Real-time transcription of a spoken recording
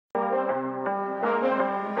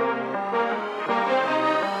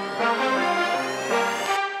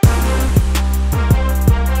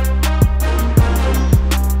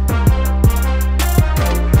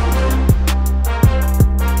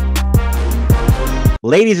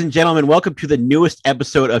Ladies and gentlemen, welcome to the newest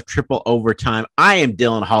episode of Triple Overtime. I am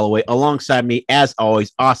Dillon Holloway. Alongside me, as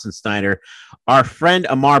always, Austin Snyder. Our friend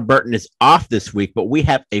Amar Burton is off this week, but we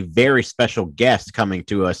have a very special guest coming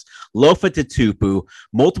to us. Lofa Tatupu,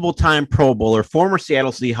 multiple-time Pro Bowler, former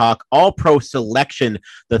Seattle Seahawk, All-Pro selection,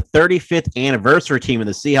 the 35th anniversary team of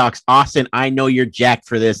the Seahawks. Austin, I know you're jacked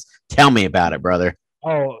for this. Tell me about it, brother.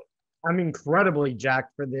 Oh, I'm incredibly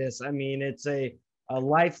jacked for this. I mean, it's a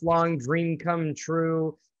lifelong dream come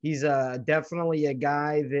true. He's definitely a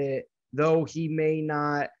guy that, though he may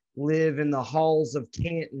not live in the halls of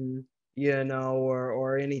Canton,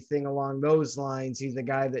 or anything along those lines, he's a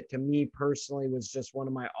guy that, to me personally, was just one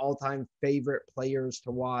of my all-time favorite players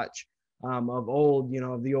to watch of old,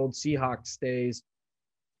 of the old Seahawks days.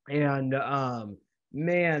 And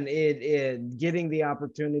man, it getting the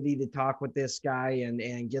opportunity to talk with this guy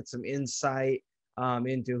and get some insight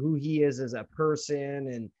into who he is as a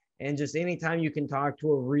person, and just anytime you can talk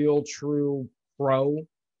to a real true pro,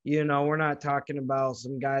 we're not talking about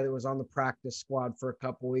some guy that was on the practice squad for a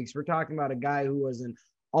couple of weeks. We're talking about a guy who was an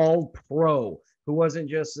all pro, who wasn't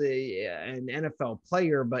just an NFL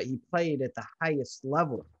player, but he played at the highest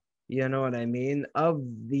level, you know what I mean, of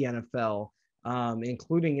the NFL,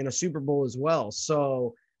 including in a Super Bowl as well.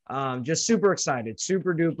 So just super excited,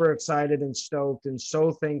 super duper excited and stoked, and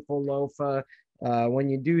so thankful, Lofa, when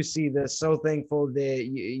you do see this, so thankful that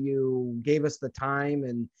you gave us the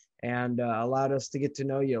time and allowed us to get to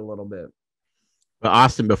know you a little bit. Well,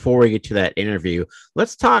 Austin, before we get to that interview,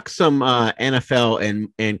 let's talk some NFL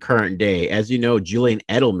and current day. As you know, Julian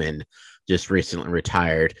Edelman just recently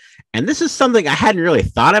retired. And this is something I hadn't really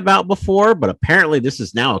thought about before, but apparently this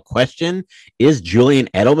is now a question. Is Julian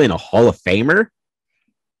Edelman a Hall of Famer?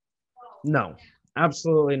 No,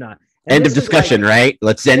 absolutely not. End of discussion, right?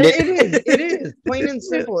 Let's end it. It is plain and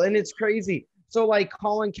simple, and it's crazy. So, like,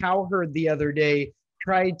 Colin Cowherd the other day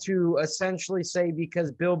tried to essentially say,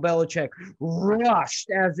 because Bill Belichick rushed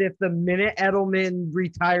as if the minute Edelman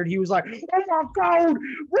retired, he was like, "Oh my God,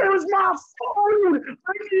 where's my phone?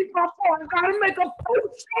 I need my phone. I gotta make a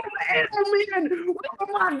post on Edelman. What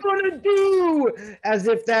am I gonna do?" As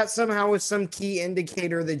if that somehow is some key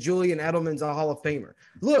indicator that Julian Edelman's a Hall of Famer.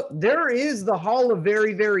 Look, there is the Hall of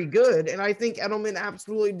Very, Very Good, and I think Edelman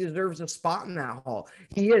absolutely deserves a spot in that hall.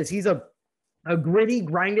 He is. He's a gritty,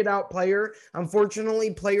 grinded out player.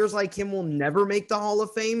 Unfortunately, players like him will never make the Hall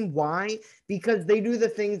of Fame. Why? Because they do the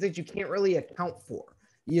things that you can't really account for,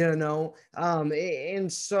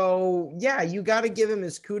 and so, yeah, you got to give him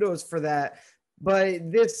his kudos for that.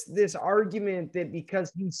 But this argument that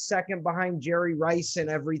because he's second behind Jerry Rice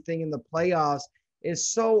and everything in the playoffs is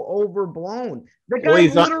so overblown. The guy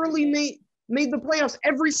literally made the playoffs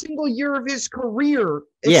every single year of his career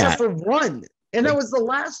except for one. And that was the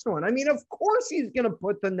last one. I mean, of course he's going to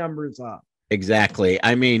put the numbers up. Exactly.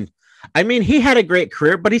 I mean, he had a great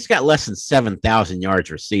career, but he's got less than 7,000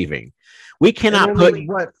 yards receiving. We cannot put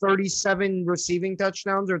 37 receiving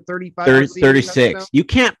touchdowns or 35 36. Touchdowns? You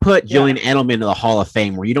can't put Julian Edelman into the Hall of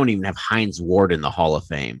Fame where you don't even have Hines Ward in the Hall of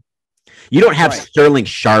Fame. You don't have Sterling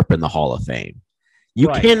Sharp in the Hall of Fame. You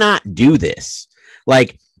cannot do this.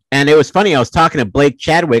 And it was funny. I was talking to Blake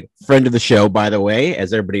Chadwick, friend of the show, by the way,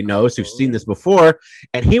 as everybody knows, who's seen this before.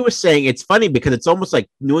 And he was saying it's funny because it's almost like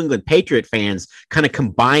New England Patriot fans kind of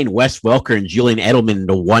combine Wes Welker and Julian Edelman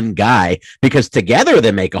into one guy because together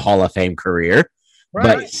they make a Hall of Fame career.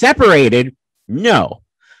 Right. But separated, no.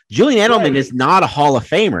 Julian Edelman is not a Hall of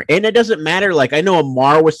Famer. And it doesn't matter. Like, I know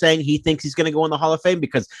Amar was saying he thinks he's going to go in the Hall of Fame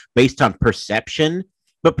because based on perception.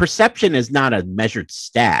 But perception is not a measured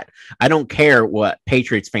stat. I don't care what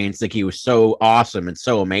Patriots fans think he was so awesome and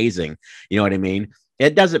so amazing. You know what I mean?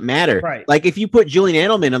 It doesn't matter. Right. Like, if you put Julian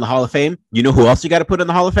Edelman in the Hall of Fame, you know who else you got to put in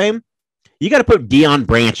the Hall of Fame? You got to put Deion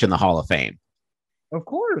Branch in the Hall of Fame. Of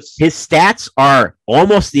course. His stats are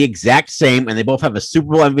almost the exact same, and they both have a Super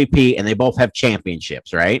Bowl MVP, and they both have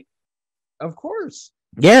championships, right? Of course.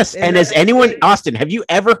 Yes, and has anyone, Austin, have you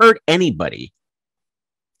ever heard anybody,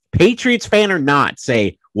 Patriots fan or not,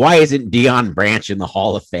 say, why isn't Deion Branch in the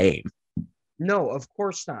Hall of Fame? No, of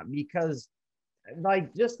course not. Because,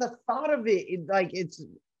 like, just the thought of it, it's,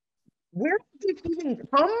 where did it even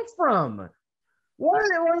come from? What,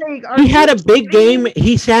 he had a big game.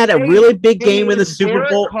 He's had a really big game in the Super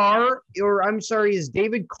Bowl. Is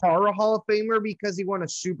David Carr a Hall of Famer because he won a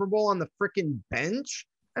Super Bowl on the freaking bench?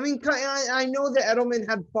 I mean, I know that Edelman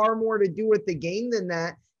had far more to do with the game than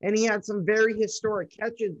that. And he had some very historic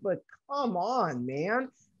catches, but come on, man.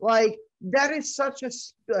 Like, that is such a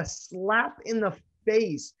slap in the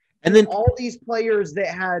face. And then all these players that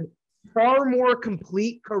had far more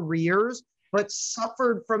complete careers, but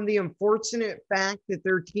suffered from the unfortunate fact that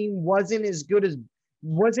their team wasn't as good as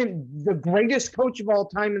wasn't the greatest coach of all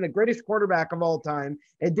time and the greatest quarterback of all time.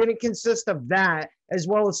 It didn't consist of that, as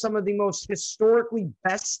well as some of the most historically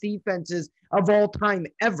best defenses of all time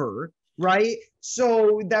ever, right?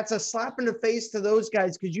 So that's a slap in the face to those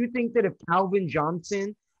guys, because you think that if Calvin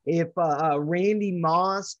Johnson, if Randy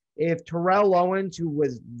Moss, if Terrell Owens, who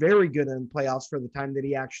was very good in playoffs for the time that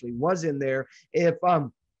he actually was in there, if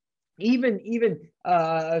even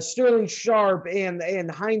Sterling Sharp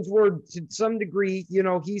and Hines Ward, to some degree,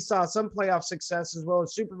 he saw some playoff success as well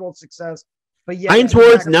as Super Bowl success. But yeah, Hines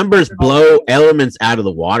Ward's numbers blow elements out of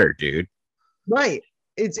the water, dude. Right.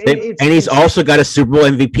 And he's also got a Super Bowl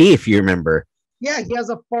MVP, if you remember. Yeah, he has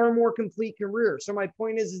a far more complete career. So my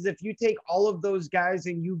point is if you take all of those guys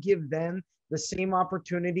and you give them the same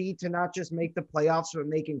opportunity to not just make the playoffs, but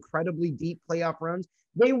make incredibly deep playoff runs,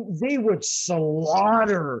 they would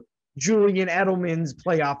slaughter Julian Edelman's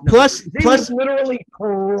playoff numbers. They would literally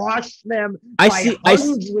crush them by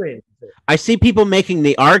hundreds. I see people making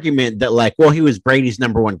the argument that, like, well, he was Brady's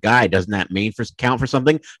number one guy. Doesn't that count for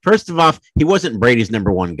something? First of all, he wasn't Brady's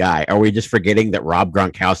number one guy. Are we just forgetting that Rob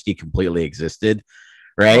Gronkowski completely existed?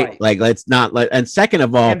 Right? Like, let's not let. And second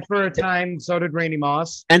of all, and for a time, so did Randy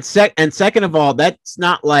Moss. And second of all, that's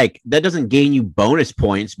not like that doesn't gain you bonus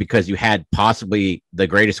points because you had possibly the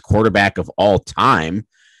greatest quarterback of all time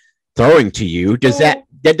throwing to you.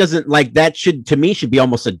 That doesn't, like, that should be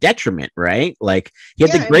almost a detriment, right? Like, he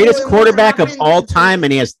had the greatest quarterback of all time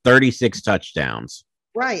and he has 36 touchdowns.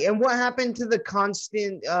 Right. And what happened to the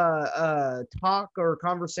constant talk or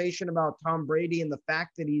conversation about Tom Brady and the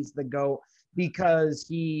fact that he's the GOAT because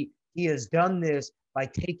he has done this by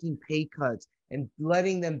taking pay cuts and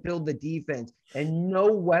letting them build the defense and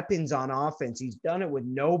no weapons on offense. He's done it with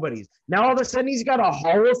nobodies. Now all of a sudden he's got a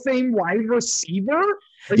Hall of Fame wide receiver.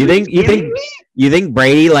 You think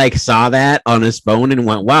Brady like saw that on his phone and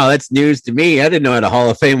went, "Wow, that's news to me. I didn't know I had a Hall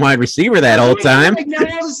of Fame wide receiver that whole time." Like, now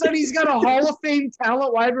all of a sudden he's got a Hall of Fame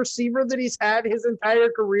talent wide receiver that he's had his entire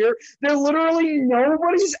career. That literally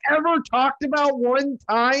nobody's ever talked about one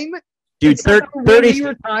time. Dude,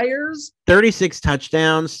 36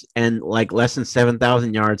 touchdowns and like less than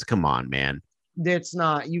 7,000 yards. Come on, man. That's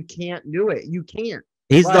not. You can't do it. You can't.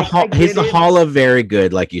 He's the Hall of Very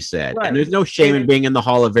Good, like you said. Right. And there's no shame in being in the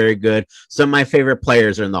Hall of Very Good. Some of my favorite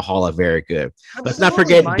players are in the Hall of Very Good. Absolutely. Let's not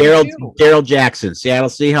forget Daryl Jackson, Seattle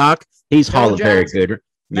Seahawk. He's Hall of Very Good.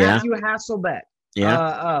 Matthew Hasselbeck.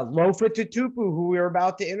 Yeah. Lofa Tatupu, who we were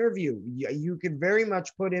about to interview. You could very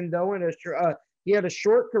much put him, though, in he had a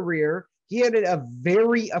short career. He had a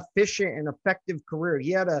very efficient and effective career.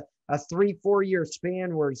 He had a 3-4 year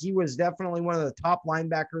span where he was definitely one of the top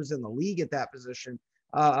linebackers in the league at that position.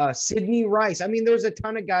 Sidney Rice. I mean, there's a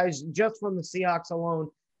ton of guys just from the Seahawks alone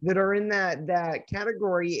that are in that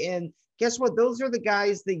category. And guess what? Those are the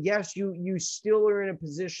guys that, yes, you still are in a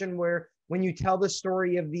position where when you tell the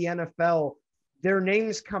story of the NFL, their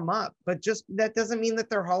names come up, but just that doesn't mean that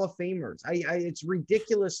they're Hall of Famers. It's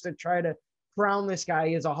ridiculous to try to crown this guy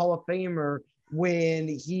as a Hall of Famer when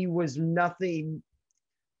he was nothing.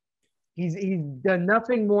 He's done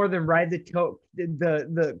nothing more than ride the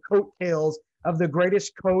coattails of the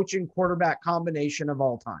greatest coach and quarterback combination of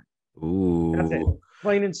all time. Ooh, that's it.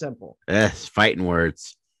 Plain and simple. Yes, fighting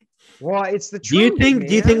words. Well, it's the truth. Do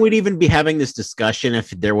you think we'd even be having this discussion if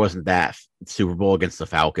there wasn't that Super Bowl against the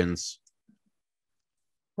Falcons?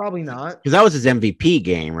 Probably not, because that was his MVP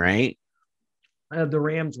game, right? The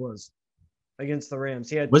Rams was. Against the Rams.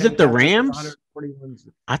 He had was it the Rams?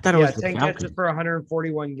 I thought it was the 10 catches for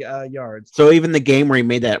 141 yards. So even the game where he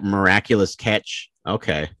made that miraculous catch.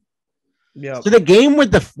 Okay. Yeah. So the game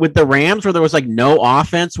with the Rams where there was like no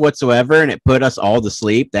offense whatsoever and it put us all to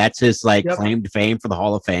sleep. That's his claim to fame for the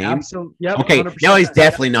Hall of Fame. Absolutely. Yep, okay. Now he's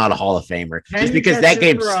definitely not a Hall of Famer just because that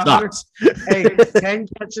game sucks. 10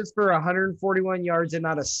 catches for 141 yards and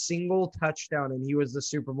not a single touchdown, and he was the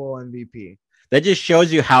Super Bowl MVP. That just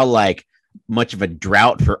shows you how much of a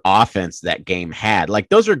drought for offense that game had. Like,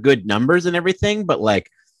 those are good numbers and everything, but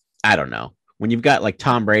I don't know. When you've got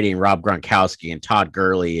Tom Brady and Rob Gronkowski and Todd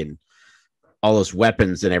Gurley and all those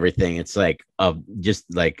weapons and everything, it's just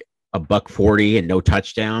a $140 and no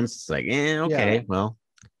touchdowns. It's okay, yeah. Well.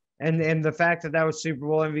 And the fact that was Super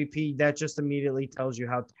Bowl MVP, that just immediately tells you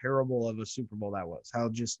how terrible of a Super Bowl that was. How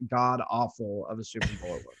just god awful of a Super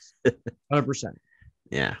Bowl it was. 100%.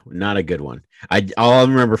 Yeah, not a good one. All I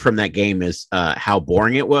remember from that game is how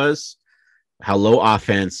boring it was, how low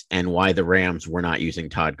offense, and why the Rams were not using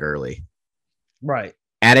Todd Gurley. Right.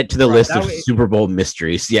 Add it to the list of Super Bowl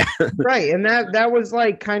mysteries. Yeah. Right, and that was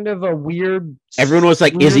kind of a weird. Everyone was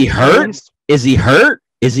like, "Is he hurt? Is he hurt?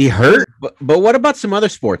 Is he hurt?" But what about some other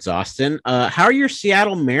sports, Austin? How are your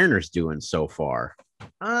Seattle Mariners doing so far?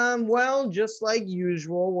 Well, just like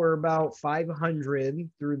usual, we're about 500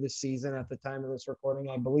 through the season at the time of this recording.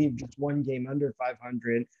 I believe just one game under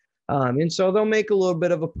 500. And so they'll make a little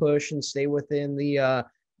bit of a push and stay within the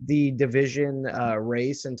division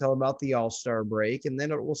race until about the All-Star break, and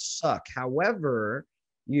then it will suck. However,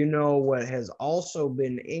 you know what has also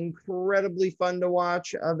been incredibly fun to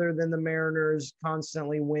watch, other than the Mariners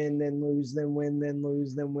constantly win, then lose, then win, then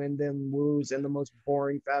lose, then win, then lose in the most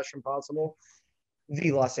boring fashion possible?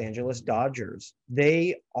 The Los Angeles Dodgers.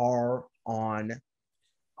 They are on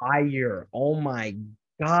fire. Oh my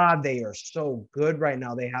God, they are so good right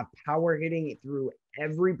now. They have power hitting through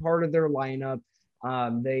every part of their lineup.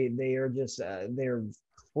 They are just they're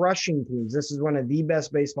crushing teams. This is one of the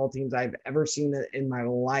best baseball teams I've ever seen in my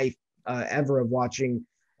life, ever of watching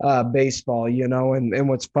baseball. You know, and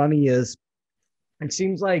what's funny is it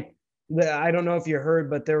seems like I don't know if you heard,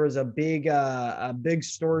 but there was a big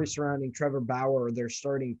story surrounding Trevor Bauer, their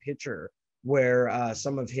starting pitcher, where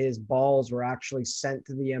some of his balls were actually sent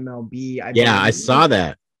to the MLB. I saw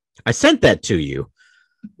that. I sent that to you.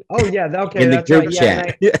 Oh yeah, okay. In the group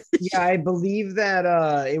chat. Yeah, I believe that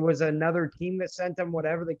it was another team that sent him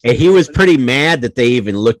whatever the case. And he was pretty mad that they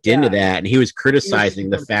even looked into that, and he was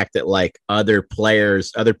criticizing the fact that like other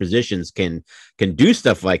players, other positions can do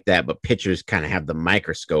stuff like that, but pitchers kind of have the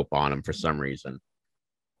microscope on them for some reason.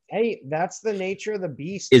 Hey, that's the nature of the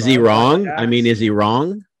beast. Is he wrong? I mean, is he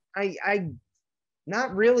wrong? I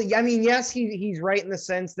not really. I mean, yes, he's right in the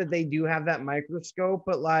sense that they do have that microscope,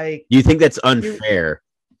 but like, you think that's unfair?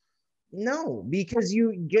 No, because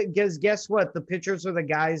guess what? The pitchers are the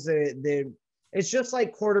guys that it's just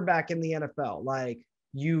like quarterback in the NFL. Like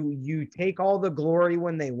you take all the glory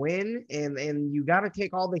when they win, and you got to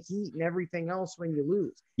take all the heat and everything else when you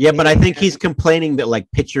lose. Yeah, but I think he's complaining that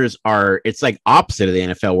like pitchers it's like opposite of the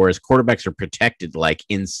NFL, whereas quarterbacks are protected like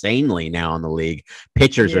insanely now in the league.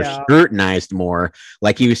 Pitchers are scrutinized more.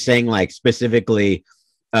 Like he was saying, like specifically.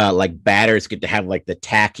 Like batters get to have like the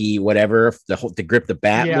tacky whatever to grip the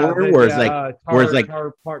bat more, whereas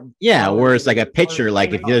like a pitcher,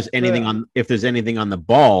 like if there's anything on the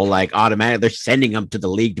ball, like automatically they're sending them to the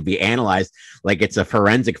league to be analyzed, like it's a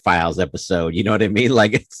Forensic Files episode. You know what I mean?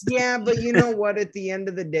 Like it's but you know what? At the end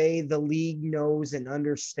of the day, the league knows and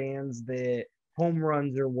understands that home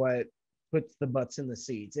runs are what puts the butts in the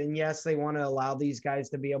seats. And yes, they want to allow these guys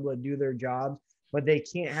to be able to do their jobs, but they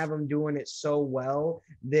can't have them doing it so well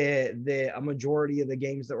that a majority of the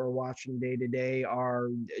games that we're watching day to day are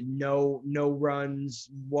no runs,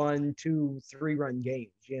 1, 2, 3 run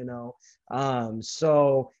games, you know?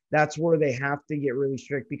 So that's where they have to get really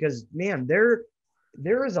strict, because man, there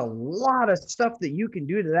is a lot of stuff that you can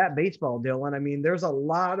do to that baseball, Dillon. I mean, there's a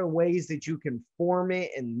lot of ways that you can form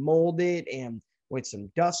it and mold it, and with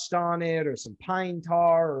some dust on it or some pine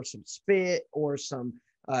tar or some spit or some,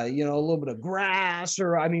 a little bit of grass,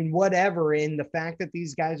 or I mean, whatever. And the fact that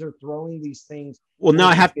these guys are throwing these things. Well, now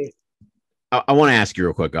I want to ask you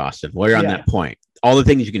real quick, Austin, while you're on that point, all the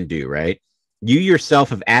things you can do, right? You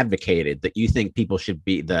yourself have advocated that you think you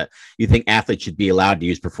think athletes should be allowed to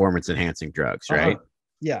use performance enhancing drugs, right?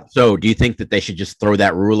 Yeah. So do you think that they should just throw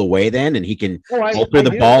that rule away then, and he can alter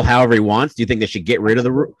the ball however he wants? Do you think they should get rid of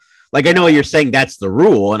the rule? Like, I know you're saying that's the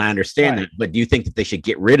rule, and I understand that, but do you think that they should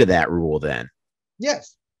get rid of that rule then?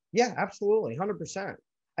 Yes. Yeah, absolutely. 100%.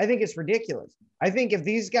 I think it's ridiculous. I think if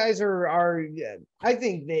these guys I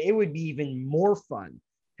think that it would be even more fun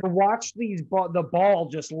to watch the ball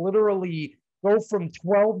just literally go from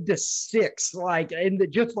 12 to 6, like, and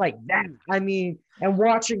just like that. I mean, and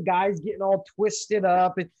watching guys getting all twisted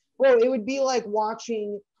up. And bro, it would be like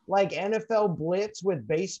watching like NFL blitz with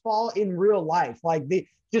baseball in real life. Like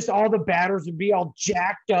just all the batters would be all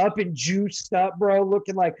jacked up and juiced up, bro,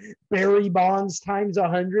 looking like Barry Bonds times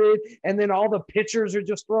 100. And then all the pitchers are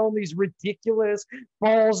just throwing these ridiculous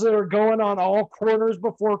balls that are going on all corners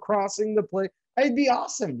before crossing the plate. It'd be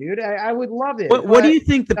awesome, dude. I would love it. What do you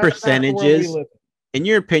think the percentage is, in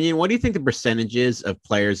your opinion, what do you think the percentage is of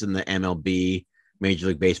players in the MLB, Major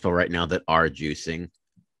League Baseball right now that are juicing?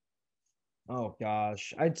 Oh,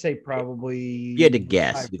 gosh. I'd say probably. You had to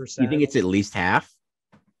guess. 5%. You think it's at least half?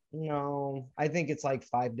 No, I think it's like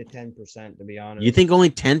 5 to 10%, to be honest. You think only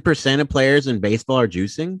 10% of players in baseball are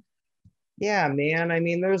juicing? Yeah, man. I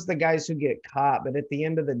mean, there's the guys who get caught, but at the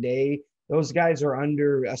end of the day, those guys are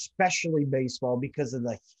under, especially baseball, because of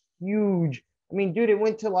the huge. I mean, dude, it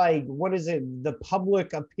went to like, what is it? The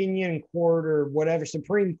public opinion court or whatever,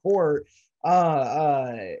 Supreme Court.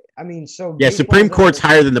 I mean, so yeah, Supreme Court's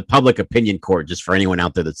higher than the public opinion court, just for anyone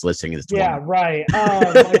out there that's listening to this. Yeah, right.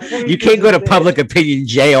 You can't go to public opinion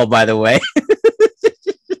jail, by the way.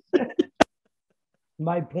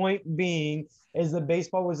 My point being is that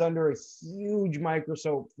baseball was under a huge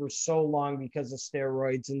microscope for so long because of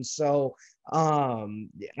steroids. And so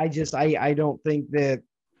I don't think that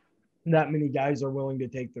many guys are willing to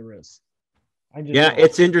take the risk.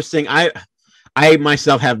 It's interesting. I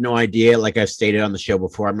myself have no idea. Like I've stated on the show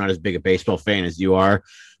before, I'm not as big a baseball fan as you are,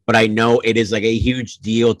 but I know it is like a huge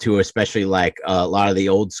deal to, especially like a lot of the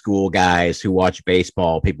old school guys who watch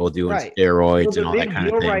baseball, people doing steroids and all that kind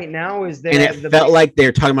of thing. Right now is that, and it felt like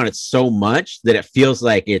they're talking about it so much that it feels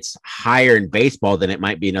like it's higher in baseball than it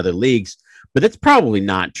might be in other leagues, but that's probably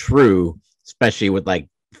not true, especially with like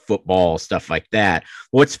football, stuff like that.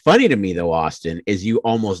 What's funny to me though, Austin, is you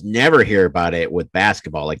almost never hear about it with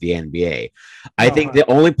basketball, like the NBA. I think the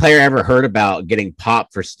only player I ever heard about getting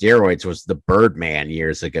popped for steroids was the Birdman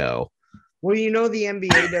years ago. Well, the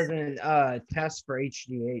NBA doesn't test for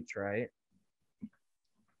HGH, right?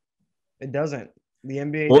 It doesn't. The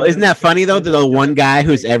NBA. Well, isn't that funny though? The one guy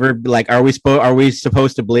who's ever like, are we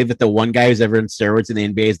supposed to believe that the one guy who's ever in steroids in the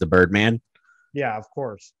NBA is the Birdman? Yeah, of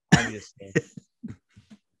course, obviously.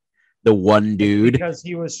 The one dude, because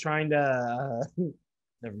he was trying to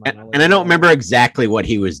never mind, and I don't remember exactly what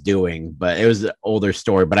he was doing, but it was an older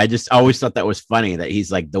story. But I just always thought that was funny that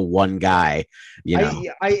he's like the one guy,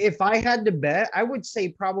 if I had to bet, I would say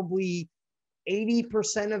probably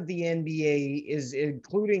 80% of the NBA is,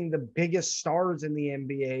 including the biggest stars in the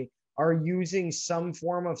NBA, are using some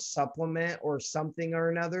form of supplement or something or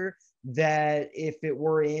another that if it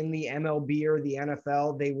were in the MLB or the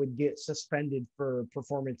NFL, they would get suspended for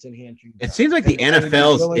performance enhancing. It seems like the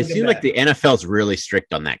NFL's really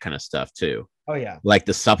strict on that kind of stuff too. Oh yeah. Like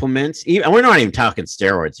the supplements, and we're not even talking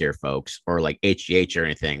steroids here, folks, or like HGH or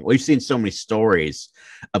anything. We've seen so many stories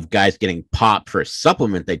of guys getting popped for a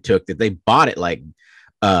supplement they took that they bought it like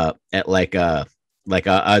at like a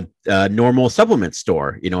normal supplement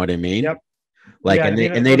store. You know what I mean? Yep. Like, yeah,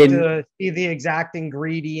 and they didn't see the exact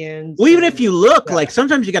ingredients. Well, even if you look, like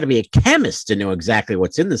sometimes you got to be a chemist to know exactly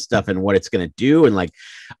what's in the stuff and what it's going to do. And like,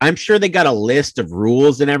 I'm sure they got a list of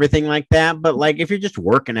rules and everything like that. But like, if you're just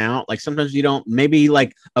working out, like sometimes you don't, maybe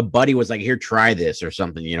like a buddy was like, here, try this or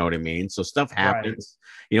something. You know what I mean? So stuff happens.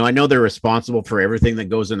 Right. I know they're responsible for everything that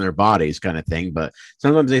goes in their bodies kind of thing. But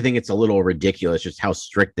sometimes I think it's a little ridiculous just how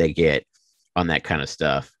strict they get on that kind of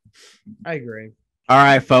stuff. I agree. All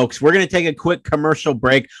right, folks, we're going to take a quick commercial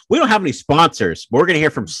break. We don't have any sponsors, but we're going to hear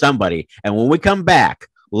from somebody. And when we come back,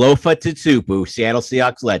 Lofa Tatupu, Seattle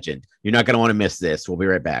Seahawks legend. You're not going to want to miss this. We'll be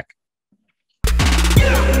right back.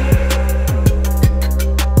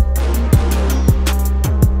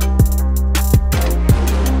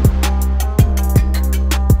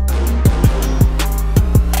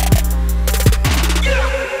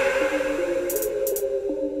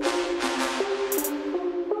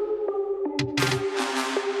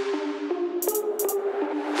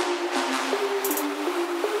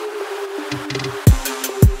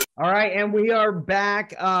 All right, and we are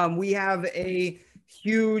back. We have a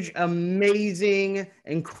huge, amazing,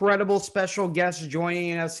 incredible special guest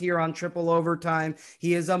joining us here on Triple Overtime.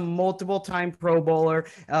 He is a multiple-time Pro Bowler,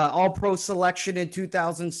 All-Pro selection in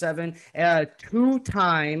 2007,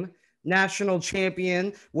 two-time national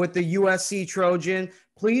champion with the USC Trojan.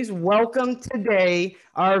 Please welcome today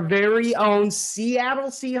our very own Seattle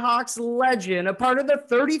Seahawks legend, a part of the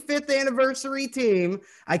 35th anniversary team.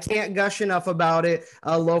 I can't gush enough about it,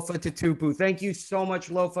 Lofa Tatupu. Thank you so much,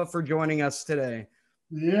 Lofa, for joining us today.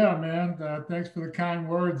 Yeah, man. Thanks for the kind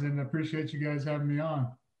words, and appreciate you guys having me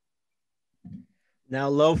on. Now,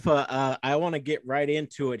 Lofa, I want to get right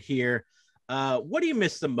into it here. What do you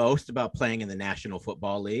miss the most about playing in the National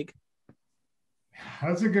Football League?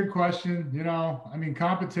 That's a good question.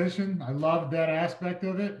 Competition, I love that aspect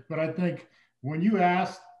of it. But I think when you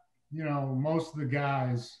ask, most of the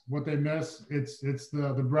guys what they miss, it's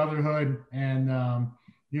the brotherhood and,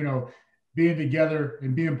 being together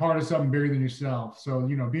and being part of something bigger than yourself. So,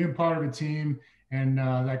 being part of a team and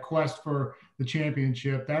that quest for the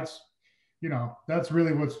championship, that's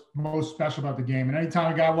really what's most special about the game. And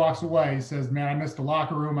anytime a guy walks away, he says, man, I miss the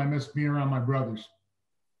locker room. I miss being around my brothers.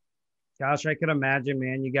 Gosh, I could imagine,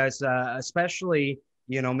 man. You guys, especially,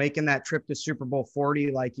 making that trip to Super Bowl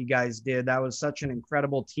 40 like you guys did. That was such an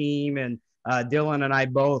incredible team. And Dillon and I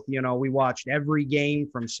both, we watched every game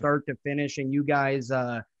from start to finish. And you guys,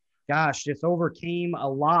 just overcame a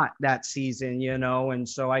lot that season, And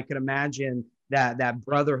so I could imagine that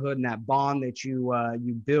brotherhood and that bond that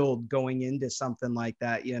you build going into something like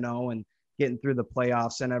that, and getting through the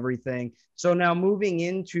playoffs and everything. So now moving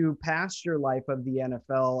into past your life of the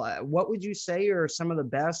NFL, what would you say are some of the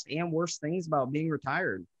best and worst things about being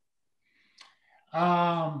retired?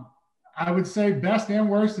 I I would say best and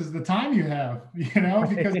worst is the time you have,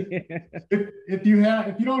 because if you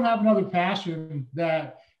don't have another passion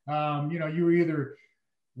that, you were either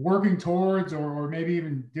working towards or maybe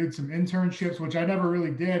even did some internships, which I never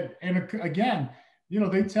really did. And again,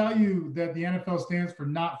 they tell you that the NFL stands for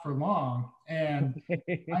not for long. And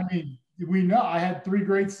I mean, we know I had 3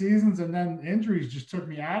 great seasons and then injuries just took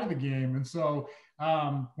me out of the game. And so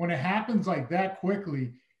when it happens like that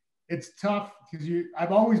quickly, it's tough because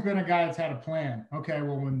I've always been a guy that's had a plan. Okay,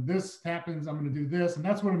 well, when this happens, I'm going to do this. And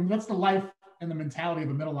that's the life and the mentality of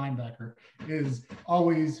a middle linebacker, is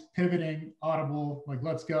always pivoting, audible, like,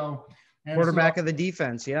 let's go. And quarterback of the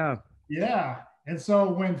defense. Yeah. Yeah. And so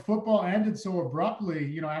when football ended so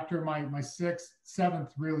abruptly, after my 6th,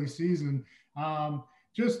 7th really season,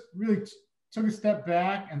 just really took a step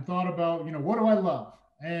back and thought about, what do I love?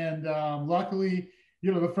 And luckily,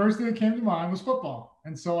 the first thing that came to mind was football.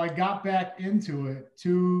 And so I got back into it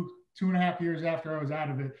 2.5 years after I was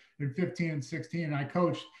out of it in 15 and 16. And I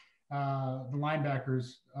coached the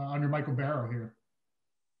linebackers under Michael Barrow here.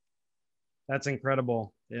 That's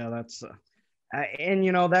incredible. Yeah, that's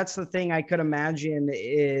and that's the thing I could imagine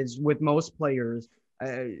is with most players,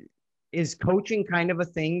 is coaching kind of a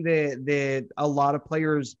thing that a lot of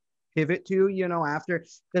players pivot to, after,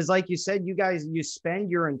 because like you said, you spend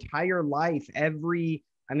your entire life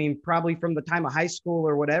probably from the time of high school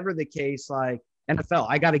or whatever the case, like NFL,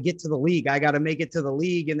 I got to get to the league. I got to make it to the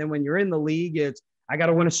league. And then when you're in the league, it's, I got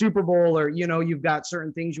to win a Super Bowl, or, you've got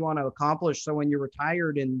certain things you want to accomplish. So when you're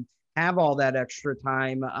retired and have all that extra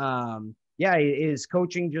time, is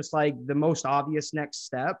coaching just like the most obvious next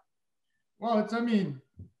step? Well,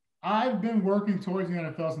 I've been working towards the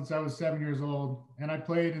NFL since I was 7 years old, and I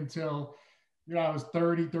played until, I was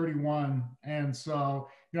 30, 31. And so,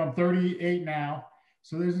 I'm 38 now.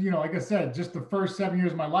 So there's, like I said, just the first 7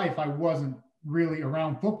 years of my life, I wasn't really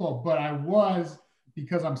around football, but I was,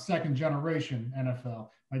 because I'm second generation NFL.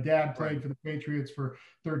 My dad played for the Patriots for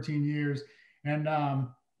 13 years. And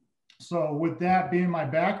so with that being my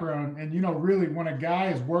background, and, really when a guy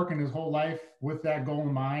is working his whole life with that goal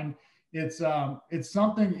in mind, it's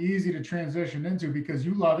something easy to transition into because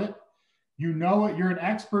you love it. You're an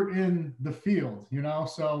expert in the field,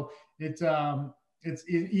 so it's an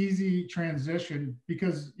easy transition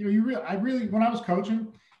because, when I was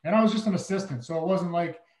coaching, and I was just an assistant, so it wasn't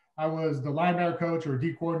like I was the linebacker coach or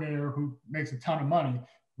D coordinator who makes a ton of money.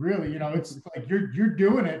 Really, it's like you're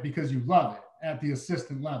doing it because you love it at the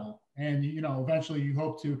assistant level, and eventually you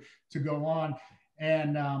hope to go on.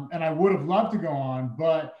 And I would have loved to go on,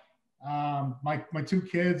 but my 2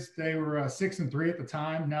 kids, they were 6 and 3 at the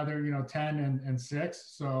time. Now they're 10 and 6.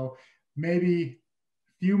 So maybe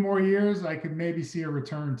a few more years, I could maybe see a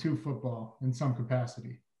return to football in some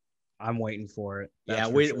capacity. I'm waiting for it.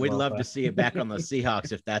 We'd love to see it back on the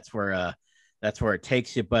Seahawks if that's where it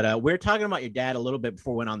takes you. But we're talking about your dad a little bit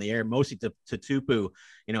before we went on the air. Lofa Tatupu,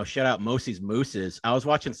 shout out Mosey's Mooses. I was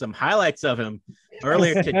watching some highlights of him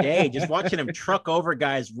earlier today, just watching him truck over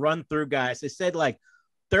guys, run through guys. They said like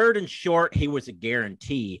 3rd and short, he was a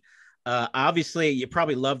guarantee. Obviously, you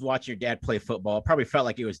probably loved watching your dad play football. Probably felt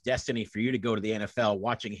like it was destiny for you to go to the NFL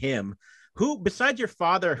watching him. Who, besides your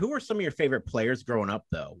father, who were some of your favorite players growing up,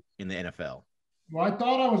 though, in the NFL? Well, I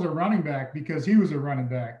thought I was a running back because he was a running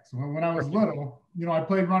back. So when I was little, I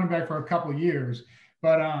played running back for a couple of years.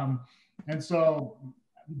 But and so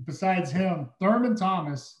besides him, Thurman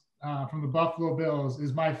Thomas from the Buffalo Bills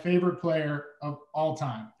is my favorite player of all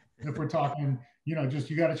time. If we're talking, just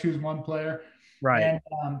you got to choose one player. Right.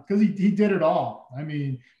 And because he did it all.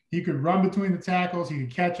 He could run between the tackles. He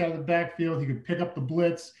could catch out of the backfield. He could pick up the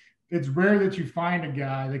blitz. It's rare that you find a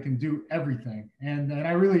guy that can do everything. And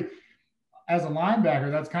I really, as a linebacker,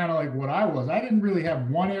 that's kind of like what I was. I didn't really have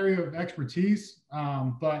one area of expertise,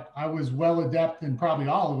 but I was well adept in probably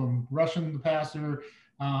all of them: rushing the passer,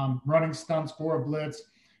 running stunts for a blitz,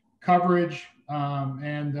 coverage,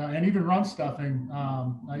 and even run stuffing.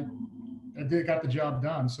 I got the job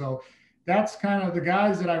done. So that's kind of the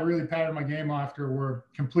guys that I really patted my game after were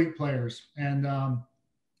complete players. And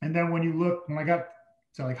then when I got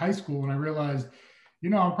to like high school and I realized,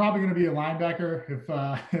 I'm probably going to be a linebacker if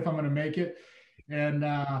I'm going to make it. And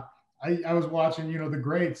I was watching, the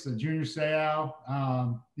greats, Junior Seau,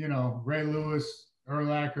 Ray Lewis,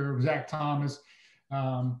 Urlacher, Zach Thomas,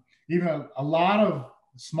 even a lot of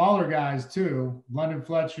smaller guys too, London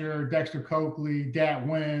Fletcher, Dexter Coakley, Dat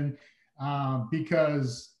Wynn,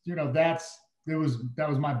 because, that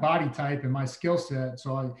was my body type and my skill set.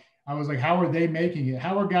 So I was like, how are they making it?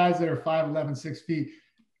 How are guys that are 5'11", 6 feet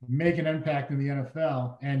make an impact in the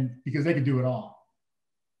NFL? And because they could do it all.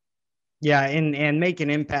 Yeah, and make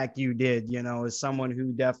an impact you did, as someone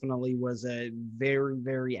who definitely was a very,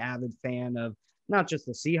 very avid fan of not just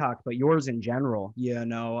the Seahawks, but yours in general.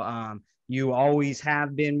 You always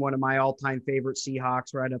have been one of my all-time favorite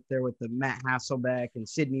Seahawks, right up there with the Matt Hasselbeck and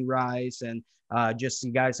Sidney Rice. And just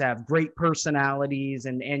you guys have great personalities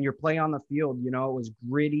and your play on the field, it was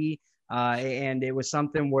gritty. And it was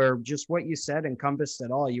something where just what you said encompassed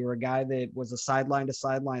it all. You were a guy that was a sideline to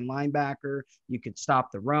sideline linebacker. You could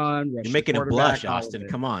stop the run. You're making a blush, Austin.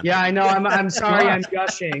 Come on. Yeah, I know. I'm sorry. I'm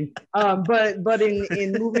gushing. But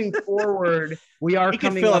in moving forward, we are. You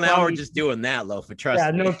could fill an hour just doing that, Lofa.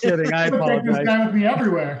 Trust me. Yeah, no kidding. I apologize. This guy with me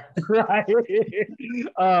everywhere. Right.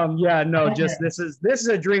 Yeah. No. Just this is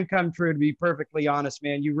a dream come true. To be perfectly honest,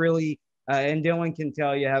 man, you really and Dillon can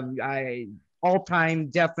tell you all-time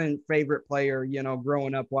definite favorite player,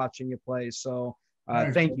 growing up watching you play. So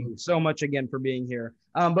thank you so much again for being here.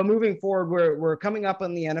 But moving forward, we're coming up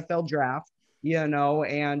on the NFL draft,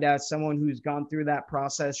 and as someone who's gone through that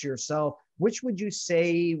process yourself, which would you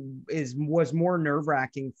say was more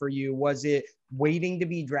nerve-wracking for you? Was it waiting to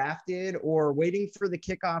be drafted or waiting for the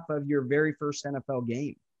kickoff of your very first NFL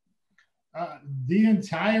game? The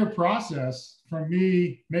entire process from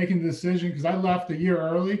me making the decision, because I left a year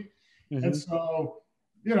early. Mm-hmm. And so,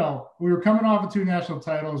 we were coming off of 2 national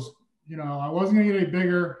titles. I wasn't going to get any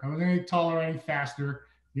bigger. I wasn't going to get taller or any faster.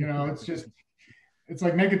 It's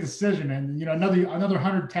like make a decision. And, another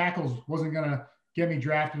 100 tackles wasn't going to get me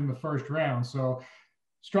drafted in the first round. So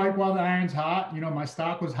strike while the iron's hot. My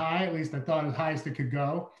stock was high. At least I thought as high as it could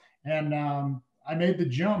go. And I made the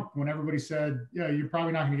jump when everybody said, you're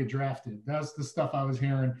probably not going to get drafted. That's the stuff I was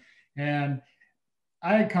hearing. And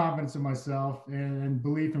I had confidence in myself and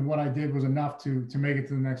belief in what I did was enough to make it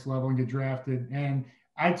to the next level and get drafted. And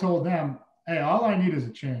I told them, hey, all I need is a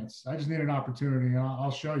chance. I just need an opportunity, and I'll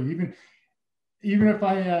show you. Even if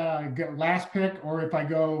I get last pick or if I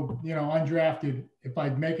go, undrafted, if I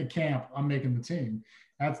make a camp, I'm making the team.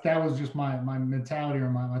 That was just my mentality or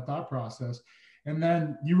my thought process. And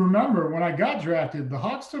then you remember when I got drafted, the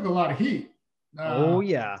Hawks took a lot of heat.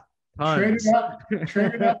 Yeah. Traded up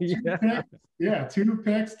 2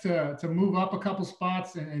 picks to move up a couple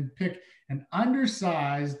spots and pick an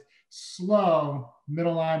undersized, slow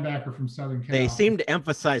middle linebacker from Southern Cal. They seem to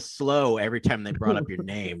emphasize slow every time they brought up your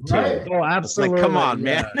name, too. Right. Oh, absolutely. It's like, come on,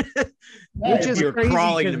 man. Which is you're crazy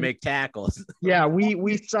crawling to make tackles. Yeah,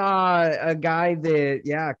 we saw a guy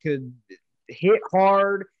that, could hit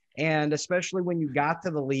hard, and especially when you got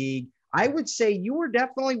to the league, I would say you were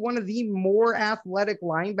definitely one of the more athletic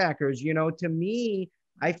linebackers. To me,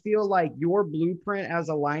 I feel like your blueprint as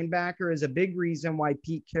a linebacker is a big reason why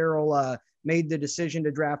Pete Carroll made the decision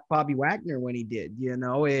to draft Bobby Wagner when he did.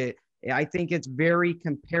 I think it's very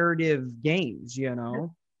comparative games,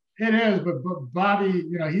 It is, but Bobby,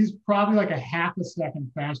 he's probably like a half a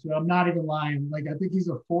second faster. I'm not even lying. Like, I think he's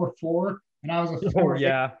a 4.4 and I was a 4.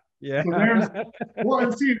 Yeah. So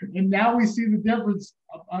and now we see the difference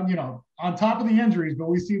on top of the injuries, but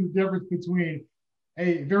we see the difference between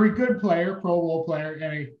a very good player, Pro Bowl player,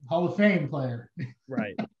 and a Hall of Fame player.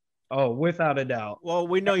 Right. Oh, without a doubt. Well,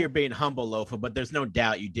 we know you're being humble, Lofa, but there's no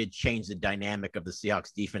doubt you did change the dynamic of the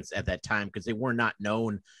Seahawks defense at that time because they were not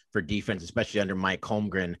known for defense, especially under Mike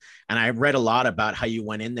Holmgren. And I read a lot about how you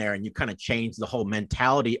went in there and you kind of changed the whole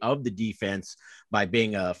mentality of the defense by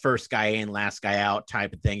being a first guy in, last guy out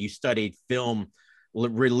type of thing. You studied film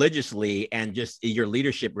religiously, and just your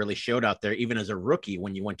leadership really showed out there, even as a rookie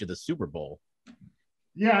when you went to the Super Bowl.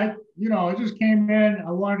 Yeah, I just came in.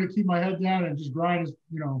 I wanted to keep my head down and just grind as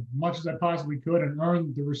much as I possibly could and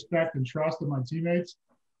earn the respect and trust of my teammates,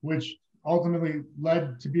 which ultimately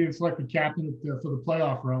led to being selected captain for the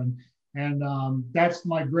playoff run. And that's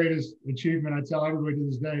my greatest achievement. I tell everybody to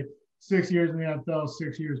this day: 6 years in the NFL,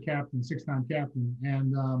 6 years captain, 6-time captain,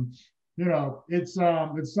 and it's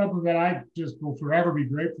something that I just will forever be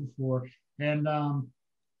grateful for. And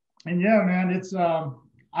yeah, man, it's.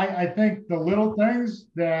 I think the little things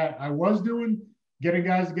that I was doing, getting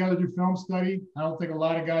guys together to do film study, I don't think a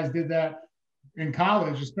lot of guys did that in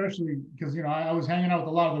college, especially because, I was hanging out with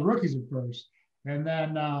a lot of the rookies at first. And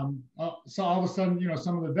then so all of a sudden,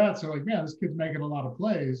 some of the vets are like, man, this kid's making a lot of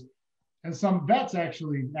plays. And some vets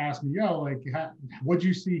actually asked me, what'd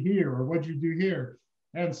you see here? Or what'd you do here?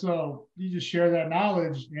 And so you just share that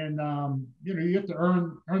knowledge and, you have to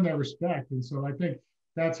earn their respect. And so I think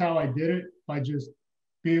that's how I did it, by just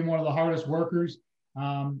being one of the hardest workers.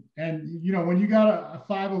 And, when you got a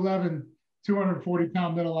 5'11",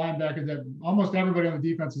 240-pound middle linebacker that almost everybody on the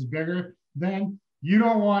defense is bigger than, you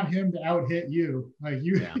don't want him to out-hit you. Like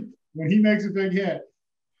when he makes a big hit,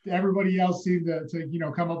 everybody else seemed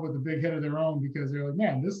to come up with a big hit of their own because they're like,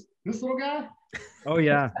 man, this little guy. Oh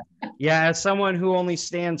yeah. Yeah. As someone who only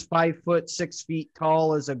stands 5 foot 6 feet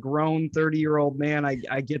tall as a grown 30-year-old man,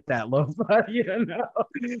 I get that, Lofa,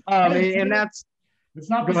 and that's, it's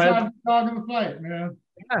not beside the dog in the fight, man.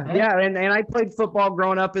 Yeah, right? Yeah, and I played football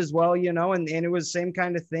growing up as well, and it was the same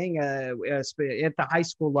kind of thing. At the high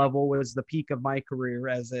school level was the peak of my career,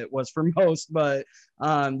 as it was for most. But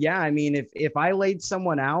yeah, I mean, if I laid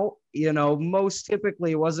someone out, most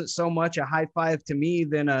typically it wasn't so much a high five to me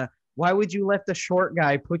than why would you let the short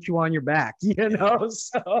guy put you on your back?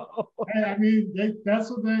 So I mean, that's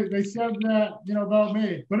what they said that about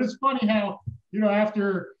me. But it's funny how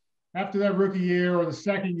after that rookie year or the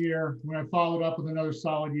second year, when I followed up with another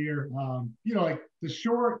solid year, like the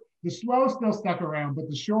slow still stuck around, but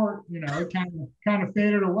the short, it kind of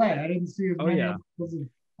faded away. I didn't see as many.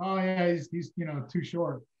 Oh yeah, he's too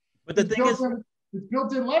short. But the thing is, it's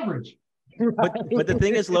built-in leverage. But the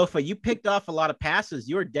thing is, Lofa, you picked off a lot of passes.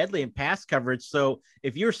 You were deadly in pass coverage. So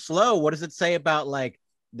if you're slow, what does it say about like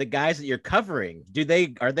the guys that you're covering?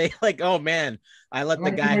 Are they like, oh man, I let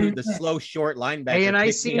the guy who's the slow short linebacker. Hey, and I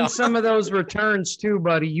seen some of those returns too,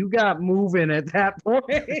 buddy. You got moving at that point.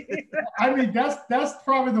 I mean, that's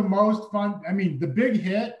probably the most fun. I mean, the big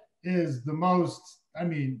hit is the most,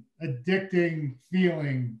 addicting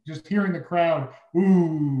feeling. Just hearing the crowd,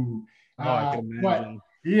 ooh. I can imagine.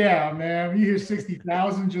 Yeah, man. You hear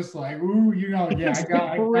 60,000, just like, ooh, yeah, I got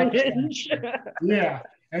yeah.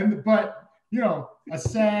 But a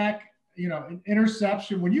sack, an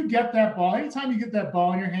interception. When you get that ball, anytime you get that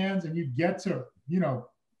ball in your hands and you get to,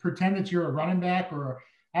 pretend that you're a running back, or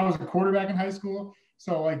I was a quarterback in high school.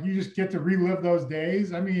 So like you just get to relive those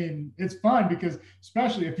days. I mean, it's fun because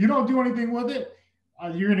especially if you don't do anything with it,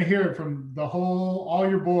 you're going to hear it from all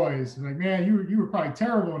your boys. Like, man, you were probably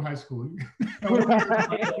terrible in high school.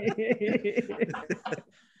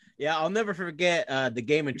 Yeah, I'll never forget the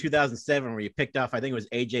game in 2007 where you picked off, I think it was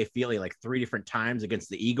AJ Feely, like 3 different times against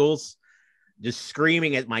the Eagles, just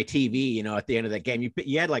screaming at my TV, at the end of that game.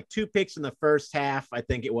 You had like 2 picks in the first half, I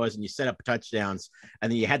think it was, and you set up touchdowns,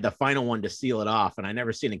 and then you had the final one to seal it off. And I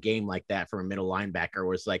never seen a game like that from a middle linebacker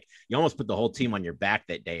where it's like you almost put the whole team on your back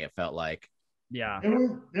that day, it felt like. Yeah,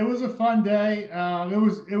 it was a fun day.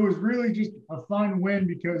 It was really just a fun win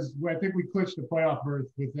because I think we clinched the playoff berth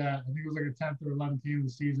with that. I think it was like a 10th or 11th team of the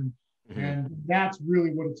season, and that's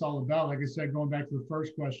really what it's all about. Like I said, going back to the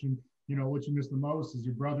first question, what you miss the most is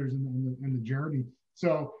your brothers in the journey.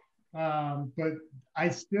 So, but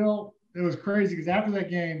it was crazy because after that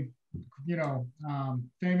game,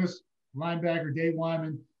 famous linebacker Dave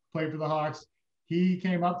Wyman played for the Hawks. He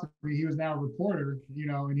came up to me. He was now a reporter,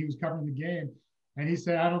 and he was covering the game. And he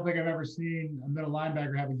said, I don't think I've ever seen a middle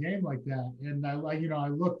linebacker have a game like that. And I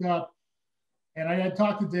looked up, and I had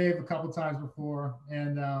talked to Dave a couple of times before.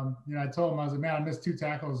 And, I told him, I was like, man, I missed 2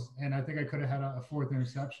 tackles, and I think I could have had a 4th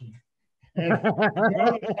interception. And one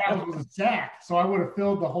of the tackles was a sack. So I would have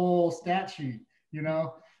filled the whole stat sheet,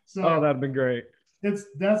 So that'd been great.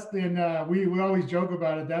 We always joke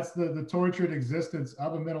about it. That's the tortured existence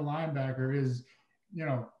of a middle linebacker is,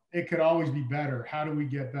 it could always be better. How do we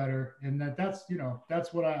get better? And that's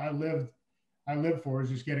what I live for, is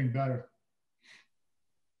just getting better.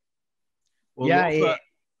 Well, yeah. Lofa,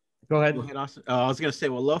 go ahead. Austin. I was going to say,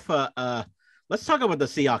 well, Lofa, let's talk about the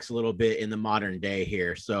Seahawks a little bit in the modern day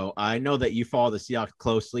here. So I know that you follow the Seahawks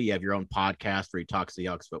closely. You have your own podcast where you talk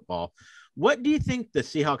Seahawks football. What do you think the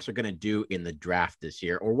Seahawks are going to do in the draft this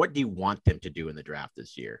year, or what do you want them to do in the draft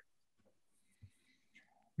this year?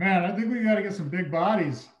 Man, I think we got to get some big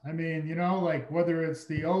bodies. I mean, like whether it's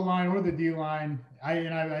the O-line or the D-line.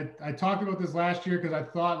 I talked about this last year because I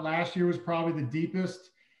thought last year was probably the deepest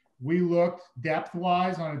we looked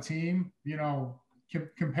depth-wise on a team,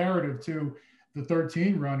 comparative to the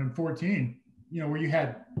 13 run and 14, where you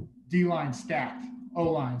had D-line stacked,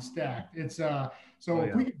 O-line stacked. It's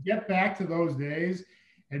if we could get back to those days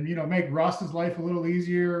and, make Russ's life a little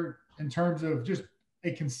easier in terms of just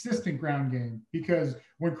a consistent ground game, because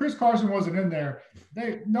when Chris Carson wasn't in there,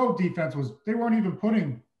 they weren't even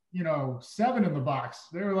putting, 7 in the box.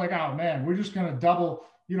 They were like, oh man, we're just going to double,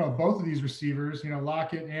 both of these receivers,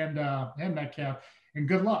 Lockett and Metcalf, and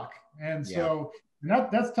good luck. And so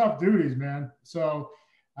that's tough duties, man. So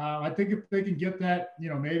I think if they can get that,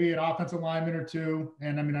 maybe an offensive lineman or 2.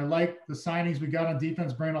 And I mean, I like the signings we got on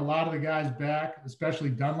defense, bringing a lot of the guys back, especially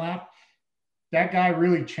Dunlap. That guy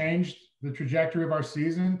really changed the trajectory of our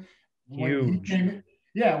season. Huge.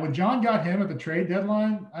 When John got him at the trade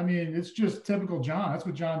deadline, I mean, it's just typical John. That's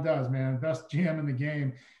what John does, man. Best GM in the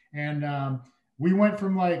game. And we went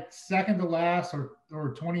from like second to last or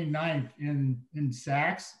or 29th in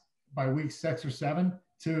sacks by week 6 or 7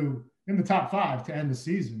 to in the top 5 to end the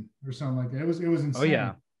season or something like that. It was insane. Oh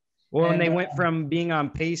yeah. Well, and they went from being on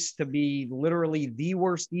pace to be literally the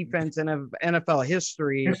worst defense in NFL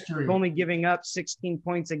history, only giving up 16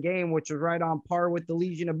 points a game, which is right on par with the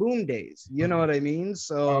Legion of Boom days. You know what I mean?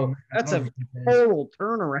 So that's a total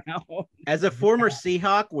turnaround. As a former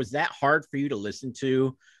Seahawk, was that hard for you to listen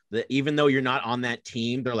to? That even though you're not on that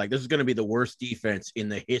team, they're like, this is going to be the worst defense in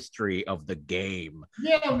the history of the game.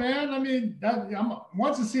 Yeah, man. I mean, I'm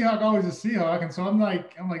once a Seahawk, always a Seahawk. And so I'm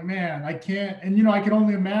like, man, I can't. And, I can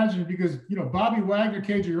only imagine because, Bobby Wagner,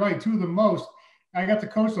 KJ Wright, I got to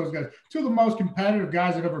coach those guys, 2 of the most competitive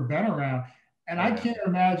guys I've ever been around. And I can't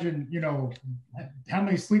imagine, how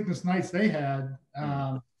many sleepless nights they had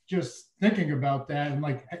just thinking about that. And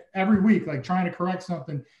like every week, like trying to correct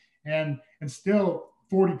something and still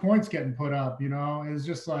 40 points getting put up, it's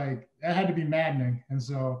just like, that had to be maddening. And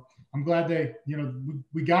so I'm glad they,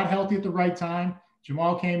 we got healthy at the right time.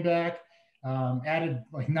 Jamal came back, added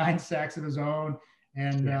like 9 sacks of his own.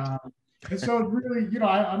 And so really,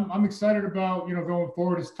 I'm excited about, going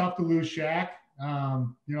forward. It's tough to lose Shaq.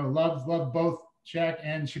 Love both Shaq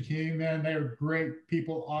and Shaquem, man. They're great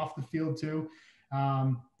people off the field too.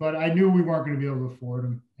 But I knew we weren't going to be able to afford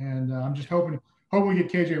them. And I'm just hoping we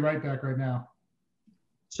get KJ Wright back right now.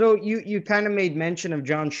 So you kind of made mention of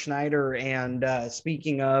John Schneider, and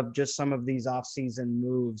speaking of just some of these offseason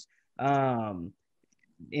moves,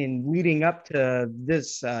 in leading up to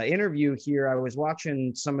this interview here, I was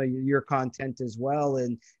watching some of your content as well,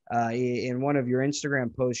 and in one of your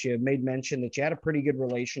Instagram posts, you made mention that you had a pretty good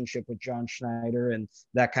relationship with John Schneider, and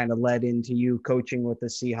that kind of led into you coaching with the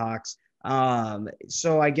Seahawks.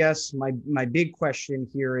 So I guess my big question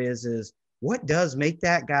here is what does make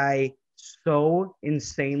that guy so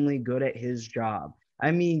insanely good at his job?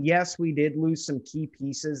 I mean, yes, we did lose some key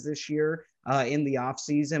pieces this year in the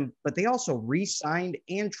offseason, but they also re-signed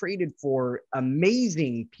and traded for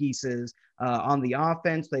amazing pieces on the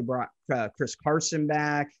offense. They brought Chris Carson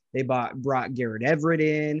back. They brought Garrett Everett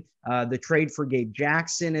in. The trade for Gabe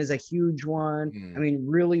Jackson is a huge one. I mean,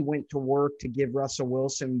 really went to work to give Russell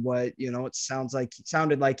Wilson what, it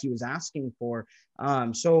sounded like he was asking for.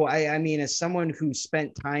 So I mean, as someone who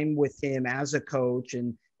spent time with him as a coach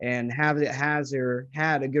and had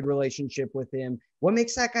a good relationship with him, what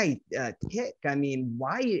makes that guy tick? I mean,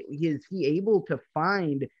 why is he able to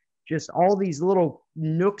find just all these little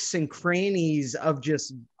nooks and crannies of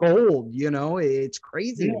just gold? It's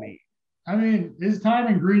crazy to me. I mean, his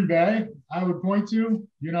time in Green Bay, I would point to,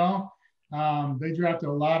 they drafted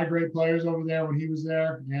a lot of great players over there when he was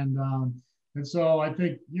there. And so I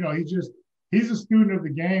think, he's a student of the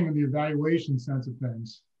game and the evaluation sense of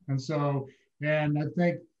things. And I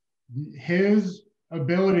think his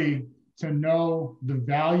ability to know the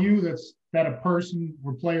value that a person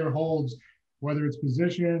or player holds, whether it's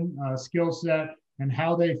position, skill set, and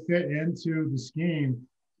how they fit into the scheme.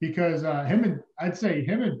 Because I'd say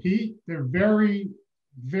him and Pete, they're very,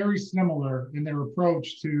 very similar in their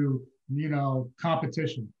approach to,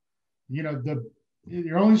 competition.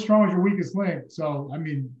 You're only as strong as your weakest link. So, I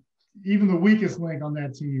mean, even the weakest link on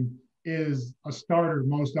that team is a starter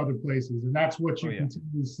most other places. And that's what you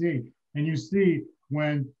continue to see. And you see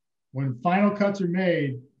when final cuts are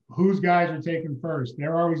made, whose guys are taken first.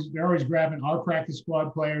 They're always grabbing our practice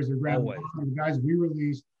squad players. They're grabbing the guys we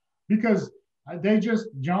released because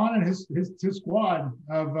John and his squad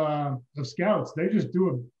of scouts, they just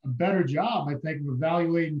do a better job, I think, of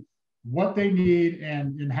evaluating what they need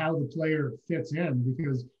and how the player fits in,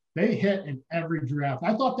 because they hit in every draft.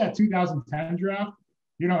 I thought that 2010 draft,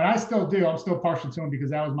 and I still do. I'm still partial to them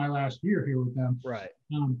because that was my last year here with them. Right.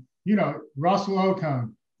 Russell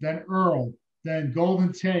Okung, then Earl, then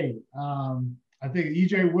Golden Tate. I think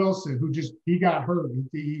EJ Wilson, he got hurt.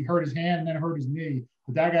 He hurt his hand and then hurt his knee,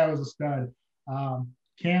 but that guy was a stud.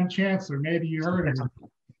 Cam Chancellor, maybe you heard of him.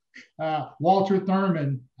 Walter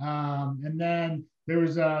Thurman, and then there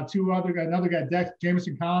was another guy,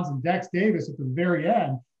 Jamison Collins and Dex Davis at the very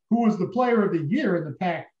end, who was the player of the year in the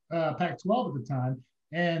Pac-12 at the time.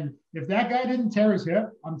 And if that guy didn't tear his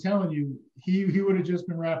hip, I'm telling you, he would have just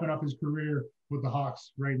been wrapping up his career with the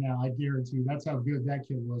Hawks right now. I guarantee you. That's how good that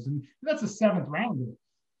kid was. And that's a 7th rounder.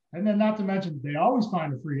 And then not to mention, they always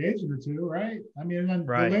find a free agent or two, right? I mean, and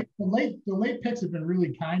then the late picks have been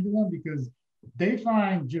really kind to them because they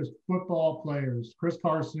find just football players, Chris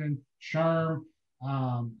Carson, Sherm.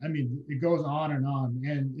 I mean, it goes on and on.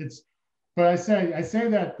 And but I say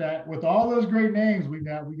that with all those great names we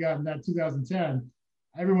got in that 2010,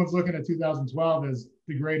 everyone's looking at 2012 as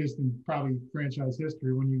the greatest in probably franchise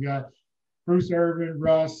history when you got Bruce Irvin,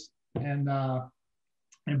 Russ, and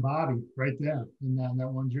and Bobby right there in that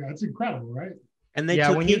one draft. That's incredible, right? And they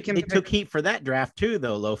took heat for that draft too,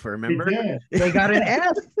 though, Lofa, remember? They got an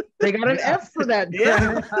F. They got an F for that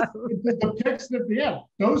draft. The picks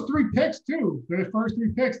those 3 picks too, the first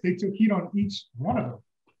 3 picks, they took heat on each one of them.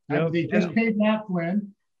 Yep. They just paid Matt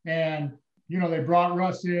Flynn, and they brought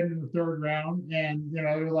Russ in the 3rd round, and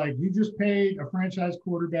they're like, you just paid a franchise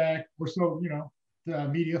quarterback, or so the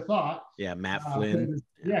media thought. Yeah, Matt Flynn.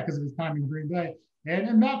 Because of his time in Green Bay,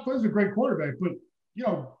 and Matt Flynn's a great quarterback, but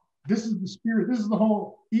this is the spirit. This is the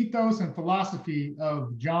whole ethos and philosophy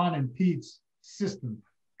of John and Pete's system,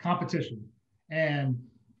 competition, and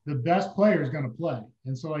the best player is going to play.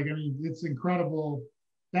 And so, it's incredible.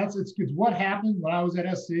 It's what happened when I was at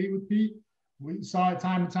SC with Pete. We saw it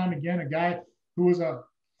time and time again. A guy who was a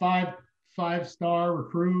five-star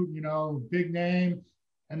recruit, big name,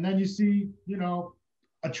 and then you see,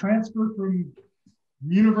 a transfer from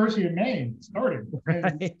University of Maine starting,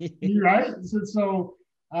 right? So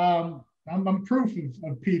I'm proof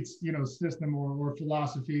of Pete's system or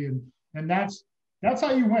philosophy, and that's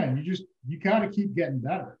how you win. You got to keep getting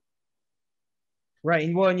better.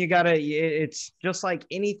 Right. Well, and it's just like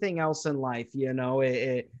anything else in life,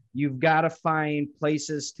 you've got to find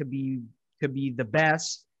places to be the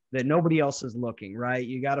best that nobody else is looking, right?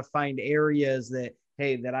 You got to find areas that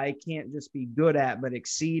I can't just be good at, but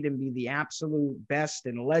exceed and be the absolute best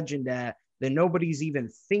and legend at, that nobody's even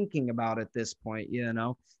thinking about at this point,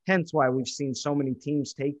 Hence why we've seen so many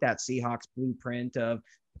teams take that Seahawks blueprint of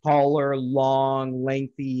taller, long,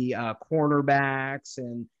 lengthy cornerbacks.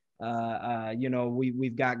 And,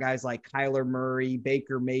 we've got guys like Kyler Murray,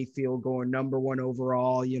 Baker Mayfield going number 1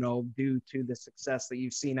 overall, due to the success that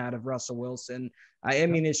you've seen out of Russell Wilson. I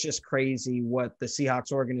mean, it's just crazy what the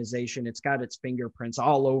Seahawks organization, it's got its fingerprints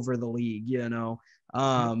all over the league,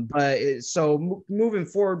 So moving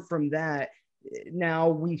forward from that, now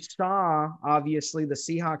we saw, obviously, the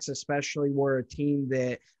Seahawks especially were a team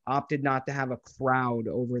that opted not to have a crowd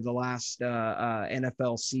over the last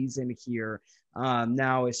NFL season here.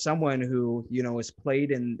 Now, as someone who, has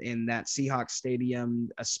played in that Seahawks stadium,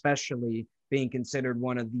 especially being considered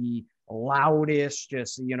one of the loudest,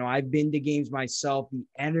 I've been to games myself. The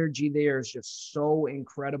energy there is just so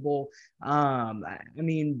incredible. I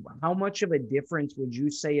mean, how much of a difference would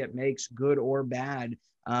you say it makes, good or bad,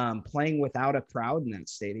 playing without a crowd in that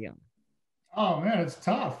stadium? Oh man, it's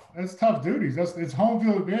tough. It's tough duties. It's home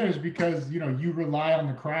field advantage because, you rely on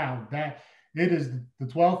the crowd. That it is the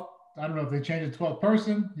 12th. I don't know if they changed the 12th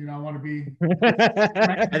person. I want to be.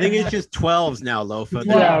 I think it's just 12s now, Lofa.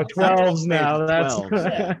 Yeah, 12s now. That's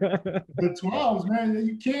 12s. The 12s, man.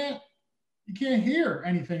 You can't hear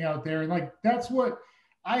anything out there, and that's what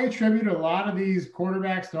I attribute a lot of these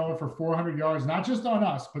quarterbacks throwing for 400 yards. Not just on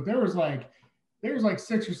us, but there was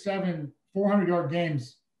 6 or 7 400-yard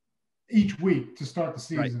games each week to start the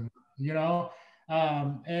season. Right.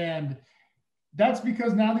 And that's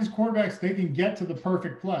because now these quarterbacks, they can get to the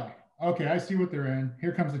perfect play. Okay, I see what they're in.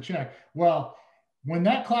 Here comes the check. Well, when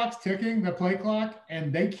that clock's ticking, the play clock,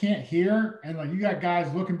 and they can't hear, and you got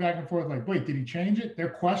guys looking back and forth wait, did he change it? They're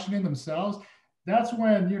questioning themselves. That's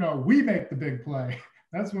when, we make the big play.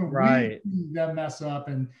 That's when we see them mess up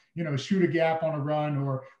and, shoot a gap on a run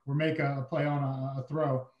or make a play on a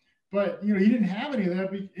throw. But, you didn't have any of that.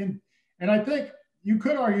 And I think you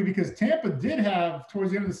could argue because Tampa did have, towards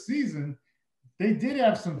the end of the season, they did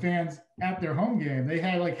have some fans at their home game. They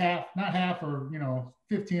had not half or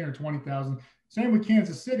 15 or 20,000. Same with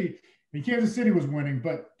Kansas City. And Kansas City was winning,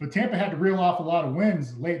 but Tampa had to reel off a lot of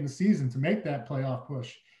wins late in the season to make that playoff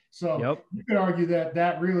push. So You could argue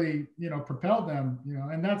that really propelled them.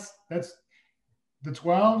 And that's the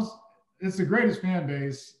 12s. It's the greatest fan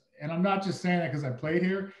base, and I'm not just saying that because I played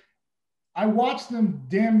here. I watched them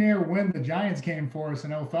damn near win the Giants game for us in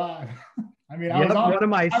 2005. I mean, one of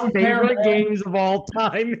my favorite games of all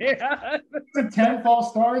time. 10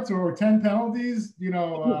 false starts or 10 penalties,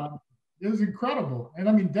 it was incredible. And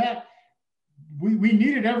I mean, that we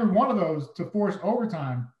needed every one of those to force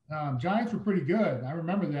overtime. Giants were pretty good. I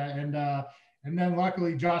remember that. And then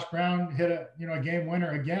luckily Josh Brown hit a game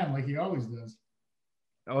winner again, like he always does.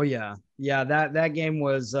 Oh yeah. Yeah. That game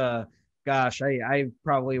was, gosh, I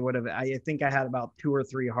probably would have. I think I had about 2 or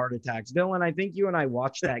 3 heart attacks. Dillon, I think you and I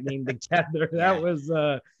watched that game together. That was.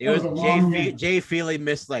 It was Jay Feely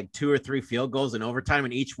missed 2 or 3 field goals in overtime,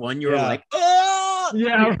 and each one you were like, oh,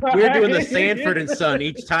 yeah. Right. We were doing the Sanford and Son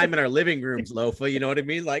each time in our living rooms, Lofa. You know what I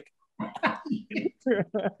mean?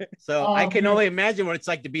 So I can only imagine what it's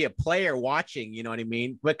like to be a player watching, you know what I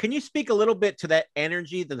mean? But can you speak a little bit to that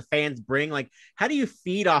energy that the fans bring? Like, how do you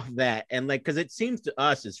feed off of that? And like, because it seems to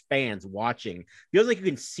us as fans watching, feels like you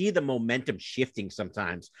can see the momentum shifting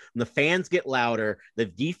sometimes. When the fans get louder, the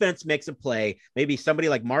defense makes a play, maybe somebody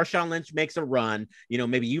like Marshawn Lynch makes a run, you know,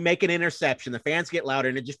 maybe you make an interception, the fans get louder,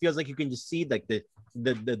 and it just feels like you can just see like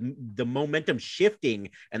the momentum shifting,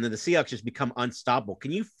 and then the Seahawks just become unstoppable.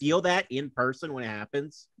 Can you feel that in person when it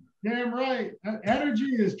happens? Damn right.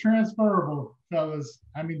 Energy is transferable, fellas.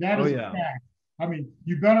 I mean, that is a fact. I mean,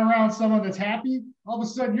 you've been around someone that's happy, all of a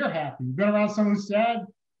sudden you're happy. You've been around someone who's sad,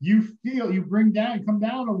 you come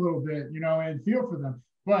down a little bit, you know, and feel for them.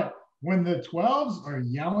 But when the 12s are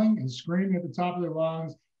yelling and screaming at the top of their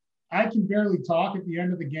lungs, I can barely talk at the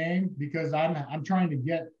end of the game because I'm trying to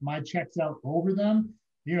get my checks out over them.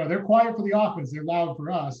 You know, they're quiet for the offense, they're loud for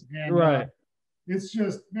us, and it's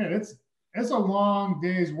just, man, it's a long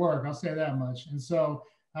day's work. I'll say that much. And so,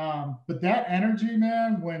 but that energy,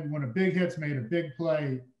 man, when a big hit's made, a big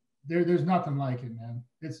play, there's nothing like it, man.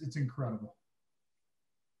 It's incredible.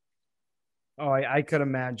 Oh, I could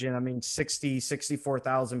imagine. I mean,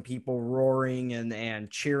 64,000 people roaring and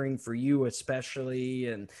cheering for you, especially.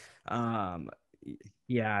 And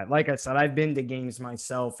yeah, like I said, I've been to games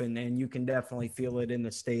myself, and you can definitely feel it in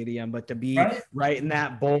the stadium. But to be right in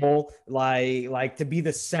that bowl, like to be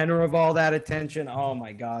the center of all that attention, oh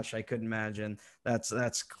my gosh, I couldn't imagine.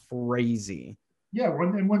 That's crazy. Yeah,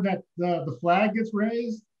 when that the flag gets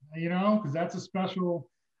raised, you know, because that's a special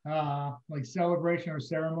like celebration or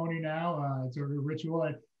ceremony now. It's a ritual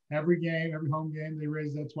at every game, every home game, they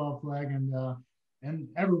raise that 12 flag, and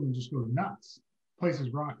everyone just goes nuts. Place is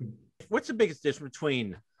rocking. What's the biggest difference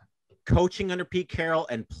between coaching under Pete Carroll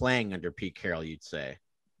and playing under Pete Carroll, you'd say?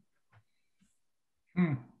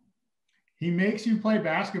 He makes you play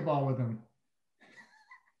basketball with him.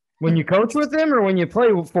 When you coach with him or when you play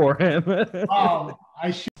for him? Oh, I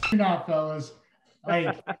shit you not, fellas.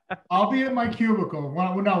 Like, I'll be in my cubicle.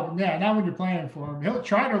 Not when you're playing for him. He'll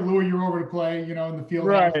try to lure you over to play, you know, in the field.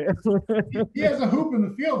 Right. He has a hoop in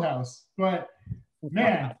the field house. But,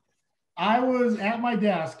 man, I was at my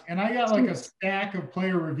desk, and I got like a stack of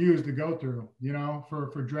player reviews to go through, you know,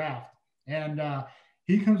 for draft. And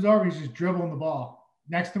he comes over, he's just dribbling the ball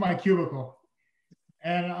next to my cubicle.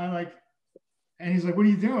 And I'm like, and he's like, "What are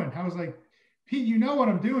you doing?" I was like, "Pete, you know what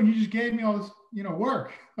I'm doing. You just gave me all this, you know,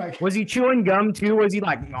 work." Like, was he chewing gum too? Was he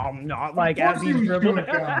like, no, not like as he's dribbling?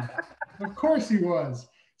 Of course he was.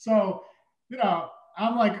 So, you know,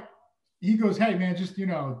 I'm like, he goes, "Hey man, just, you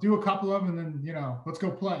know, do a couple of them and then, you know, let's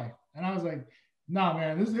go play." And I was like, "Nah,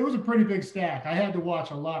 man, it was a pretty big stack. I had to watch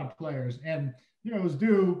a lot of players, and you know, it was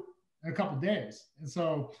due in a couple of days." And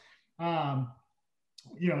so,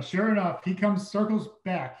 you know, sure enough, he circles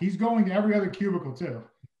back. He's going to every other cubicle too.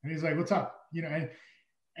 And he's like, "What's up?" You know,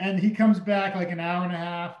 and he comes back like an hour and a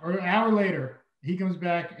half or an hour later. He comes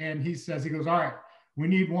back and he goes, "All right, we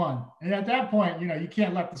need one." And at that point, you know, you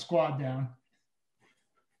can't let the squad down.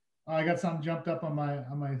 I got something jumped up on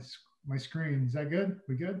my screen. Is that good?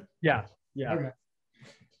 We good? Yeah. Okay.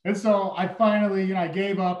 And so I finally, you know, I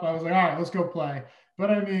gave up. I was like, "All right, let's go play." But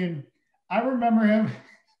I mean, I remember him.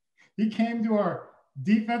 He came to our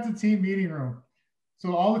defensive team meeting room.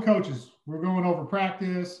 So all the coaches were going over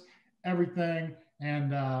practice, everything.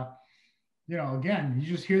 And, you know, again, you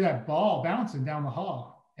just hear that ball bouncing down the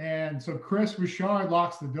hall. And so Chris Richard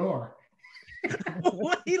locks the door.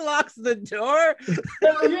 What? He locks the door?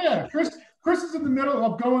 Hell yeah. Chris is in the middle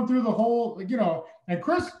of going through the whole, you know, and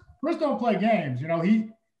Chris don't play games. You know, he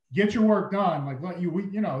get your work done. Like,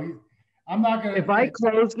 I'm not going to. If I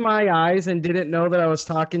closed my eyes and didn't know that I was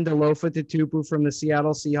talking to Lofa Tatupu from the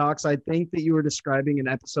Seattle Seahawks, I think that you were describing an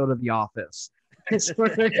episode of The Office. I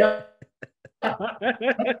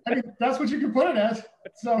mean, that's what you can put it as.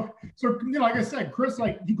 So, you know, like I said, Chris,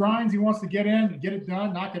 like, he grinds, he wants to get in, get it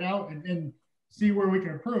done, knock it out, and see where we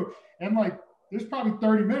can improve. And like, there's probably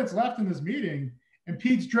 30 minutes left in this meeting, and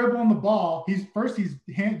Pete's dribbling the ball. He's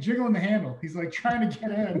jiggling the handle. He's like trying to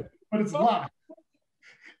get in, but it's locked.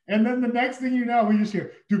 And then the next thing you know, we just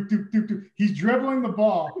hear doop, doop, doop, doop. He's dribbling the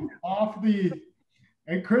ball off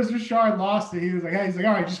and Chris Richard lost it. He was like, "Hey," he's like,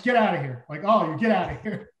 "All right, just get out of here." Like, "Oh, you get out of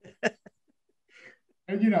here."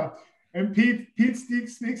 And, you know, and Pete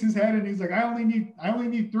sneaks his head and he's like, I only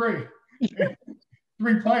need three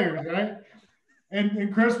players, right?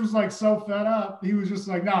 And Chris was like so fed up. He was just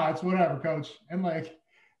like, "Nah, it's whatever, coach." And like,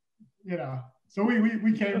 you know, so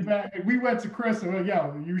we came back. We went to Chris and we're like,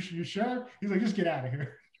 "Yo, you sure?" He's like, "Just get out of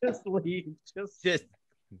here. Just leave. Just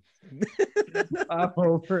I'm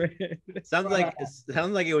over it." Sounds like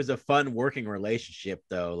it was a fun working relationship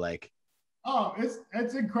though. Like, Oh,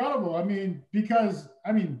 it's incredible. I mean, because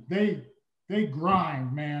I mean they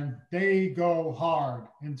grind, man. They go hard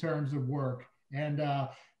in terms of work. And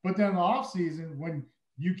but then the off season, when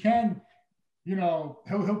you can,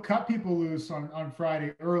 he'll cut people loose on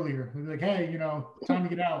Friday earlier. He'll be like, hey, time to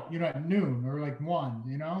get out, at noon or like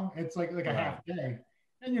 1, it's like a half day.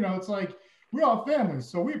 And it's like we all have families,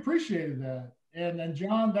 so we appreciated that. And then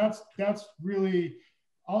John, that's really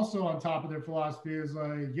also on top of their philosophy is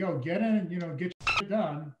like, yo, get in and get your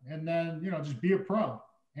done, and then just be a pro.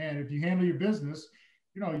 And if you handle your business,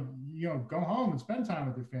 go home and spend time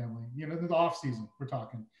with your family. The off season we're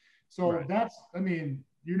talking. So right. I mean,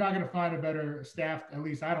 you're not going to find a better staff, at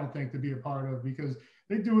least I don't think, to be a part of, because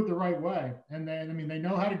they do it the right way. And then, I mean, they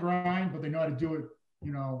know how to grind, but they know how to do it,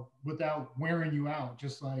 without wearing you out,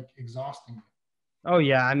 just like exhausting you. Oh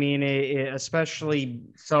yeah. I mean, especially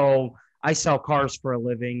so I sell cars for a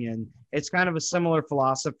living, and it's kind of a similar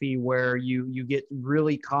philosophy where you get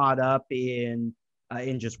really caught up in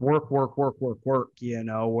just work, where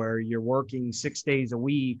you're working 6 days a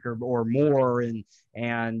week or more. And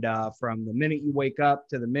from the minute you wake up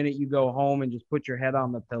to the minute you go home and just put your head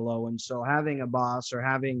on the pillow. And so having a boss or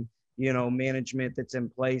having, management that's in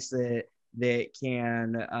place that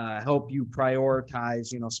can help you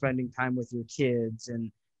prioritize, spending time with your kids.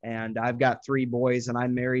 And I've got 3 boys and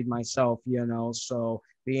I'm married myself, so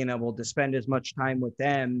being able to spend as much time with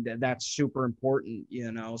them, that's super important,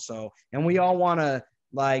 so, and we all want to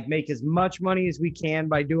like make as much money as we can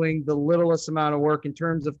by doing the littlest amount of work in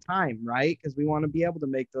terms of time, right? Because we want to be able to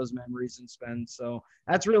make those memories and spend. So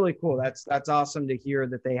that's really cool. That's awesome to hear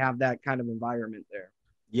that they have that kind of environment there.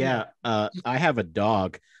 Yeah, I have a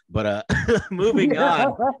dog, but moving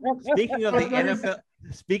on. Speaking of the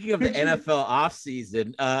NFL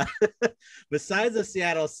offseason, besides the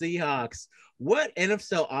Seattle Seahawks, what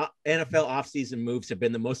NFL offseason moves have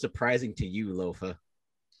been the most surprising to you, Lofa?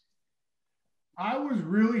 I was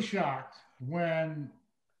really shocked when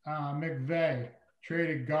McVay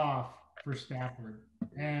traded Goff for Stafford.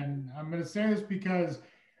 And I'm going to say this because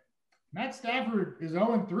Matt Stafford is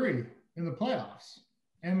 0-3 in the playoffs.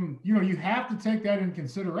 And, you have to take that in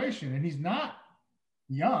consideration. And he's not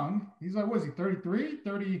young. He's like, what is he, 33,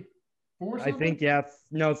 34? I think,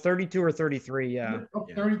 32 or 33, yeah.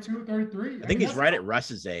 32, 33? I think he's right at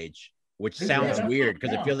Russ's age, which sounds weird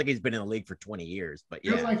because it feels like he's been in the league for 20 years. But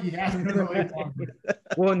yeah. Feels like he hasn't been in the league longer.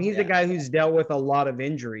 Well, and he's a guy who's dealt with a lot of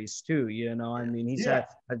injuries too, I mean, he's had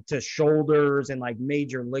to shoulders and like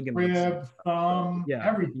major ligaments. Rib, thumb,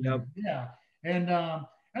 everything. Yep. Yeah. And I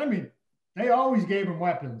mean, they always gave him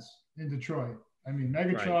weapons in Detroit. I mean,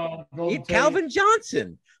 Megatron, Golden Tate. Calvin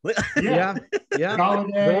Johnson. Yeah.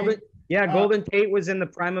 Golden Tate was in the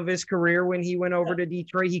prime of his career when he went over to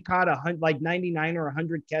Detroit. He caught 99 or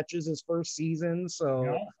 100 catches his first season.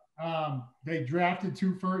 So they drafted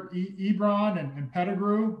 2 for Ebron and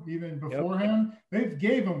Pettigrew even before him. They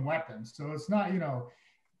gave him weapons. So it's not,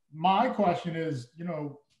 my question is,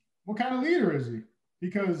 what kind of leader is he?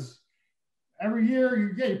 Because every year,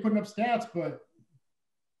 you're putting up stats, but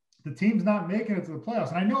the team's not making it to the playoffs.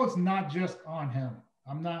 And I know it's not just on him.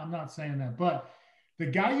 I'm not saying that. But the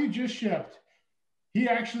guy you just shipped, he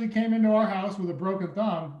actually came into our house with a broken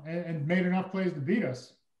thumb and made enough plays to beat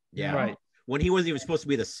us. Yeah. Right. When he wasn't even supposed to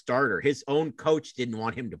be the starter, his own coach didn't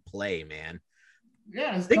want him to play, man.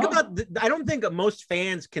 Yeah. I don't think most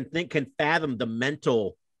fans can fathom the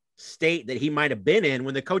mental state that he might have been in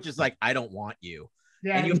when the coach is like, I don't want you.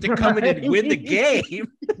 Yeah, and you have to come in and win the game.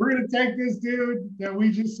 We're going to take this dude that we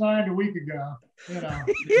just signed a week ago. Yeah.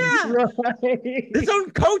 His own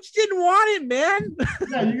coach didn't want him, man.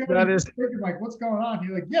 Yeah, you got to thinking like, what's going on?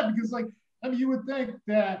 You're like, yeah, because you would think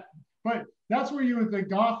that, but that's where you would think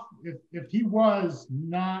Goff, if he was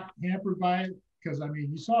not hampered by it, because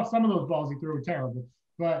you saw some of those balls he threw were terrible,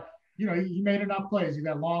 but he made enough plays. He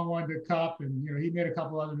got long one to Cup, and he made a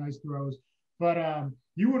couple other nice throws. But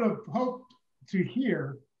you would have hoped to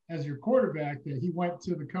hear as your quarterback that he went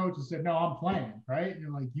to the coach and said, no, I'm playing, right? And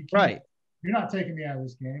you're like, you can't, you're not taking me out of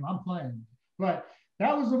this game. I'm playing. But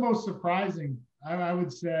that was the most surprising, I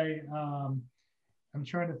would say. I'm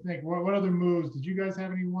trying to think, what other moves? Did you guys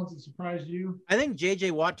have any ones that surprised you? I think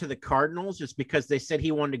J.J. Watt to the Cardinals, just because they said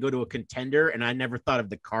he wanted to go to a contender, and I never thought of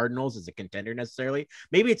the Cardinals as a contender necessarily.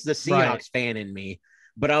 Maybe it's the Seahawks fan in me,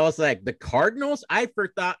 but I was like, the Cardinals? I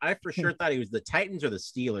for sure thought he was the Titans or the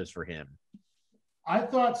Steelers for him. I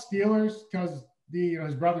thought Steelers because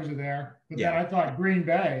his brothers are there, but then I thought Green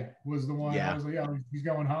Bay was the one. I was like, he's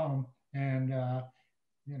going home, and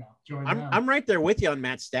join them. I'm right there with you on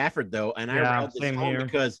Matt Stafford though, and I wrote this home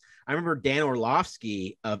because I remember Dan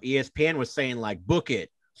Orlovsky of ESPN was saying like, book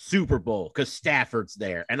it Super Bowl because Stafford's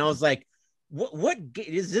there, and I was like, what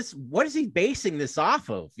is this? What is he basing this off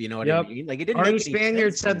of? You know what I mean? Like, it didn't Arnie make any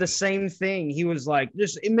Spaniard sense said the same thing. He was like,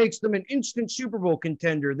 it makes them an instant Super Bowl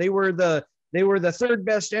contender. They were the third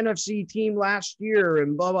best NFC team last year,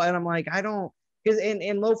 and blah blah. And I'm like, I don't, because and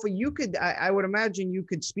Lofa, you could, I would imagine you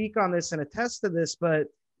could speak on this and attest to this, but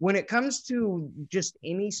when it comes to just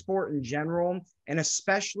any sport in general, and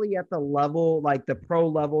especially at the level, like the pro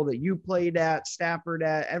level that you played at, Stafford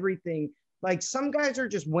at, everything, like some guys are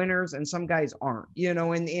just winners and some guys aren't, you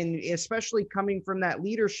know, and especially coming from that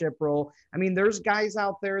leadership role. I mean, there's guys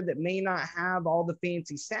out there that may not have all the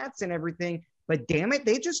fancy stats and everything, but damn it,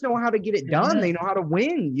 they just know how to get it done. They know how to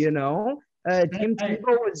win, you know. Tim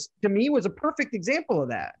Tebow was a perfect example of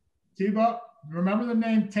that. Tebow, remember the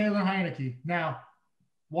name Taylor Heineke. Now,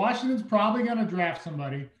 Washington's probably going to draft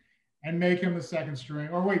somebody and make him the second string.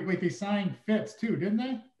 Or wait, they signed Fitz too, didn't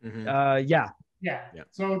they? Mm-hmm. Yeah.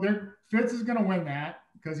 So Fitz is going to win that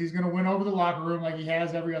because he's going to win over the locker room like he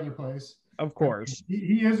has every other place. Of course.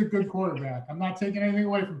 He is a good quarterback. I'm not taking anything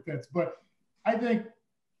away from Fitz, but I think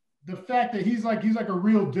the fact that he's like a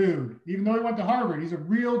real dude, even though he went to Harvard, he's a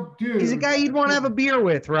real dude. He's a guy you'd want to have a beer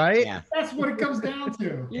with, right? Yeah. That's what it comes down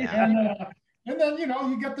to. And then, you know,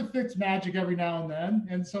 you get the Fitz magic every now and then.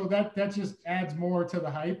 And so that just adds more to the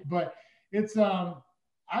hype. But it's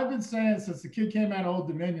I've been saying since the kid came out of Old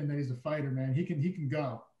Dominion that he's a fighter, man. He can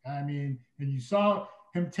go. I mean, and you saw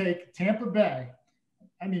him take Tampa Bay.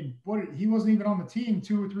 I mean, he wasn't even on the team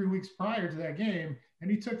 2 or 3 weeks prior to that game,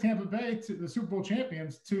 and he took Tampa Bay to the Super Bowl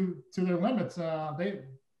champions to their limits. They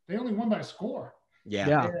only won by a score.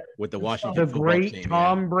 Yeah. With the Washington the great team,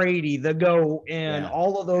 Tom Brady, the GOAT, and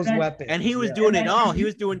all of those weapons. And he was doing it all. He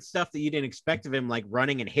was doing stuff that you didn't expect of him, like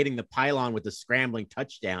running and hitting the pylon with the scrambling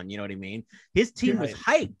touchdown. You know what I mean? His team was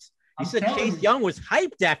hyped. You said Chase Young was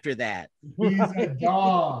hyped after that. He's a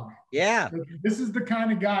dog. Yeah. This is the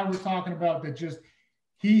kind of guy we're talking about that just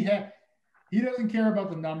he doesn't care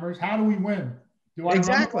about the numbers. How do we win? Do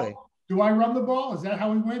I run the ball? Is that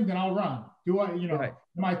how we win? Then I'll run. Do I,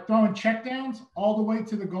 am I throwing checkdowns all the way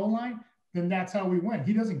to the goal line? Then that's how we win.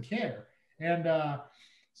 He doesn't care. And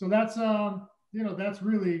so that's, that's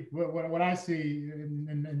really what I see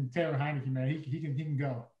in Taylor Heineke, man. He can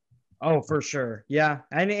go. Oh, for sure. Yeah.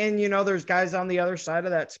 And there's guys on the other side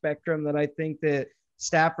of that spectrum that I think that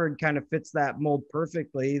Stafford kind of fits that mold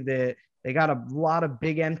perfectly, that they got a lot of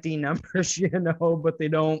big empty numbers, but they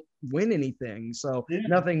don't win anything. So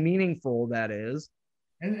nothing meaningful, that is.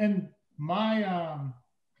 And my,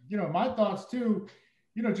 my thoughts too,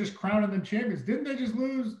 just crowning them champions. Didn't they just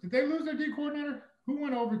lose? Did they lose their D coordinator? Who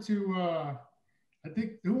went over to,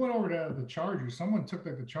 who went over to the Chargers? Someone took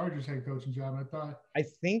the Chargers head coaching job. I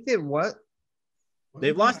think that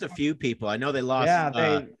they've lost a few people. I know they lost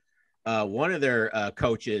one of their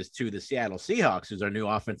coaches to the Seattle Seahawks, who's our new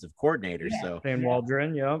offensive coordinator. So Van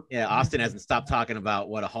Waldron, yeah. Austin hasn't stopped talking about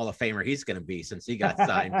what a Hall of Famer he's going to be since he got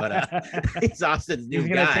signed. But he's Austin's new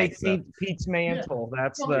guy. Take Pete's mantle.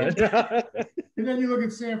 Yeah. And then you look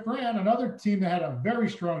at San Fran, another team that had a very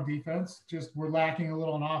strong defense, just were lacking a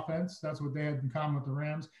little on offense. That's what they had in common with the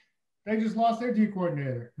Rams. They just lost their D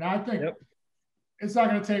coordinator. Now I think it's not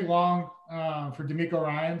going to take long for DeMeco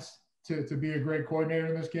Ryans to be a great coordinator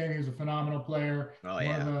in this game. He was a phenomenal player. Oh,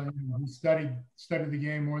 yeah. He studied the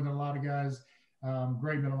game more than a lot of guys.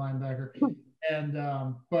 Great middle linebacker.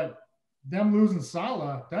 And but them losing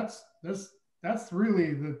Saleh, that's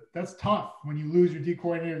really that's tough when you lose your D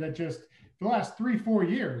coordinator that just the last 3-4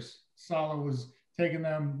 years, Saleh was taking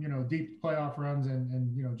them, deep playoff runs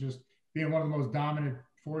and just being one of the most dominant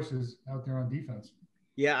forces out there on defense.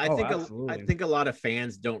 Yeah, I think a lot of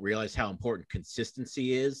fans don't realize how important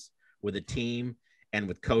consistency is with a team and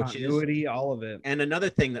with coaches. Continuity, all of it. And another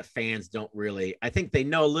thing that fans don't really, I think they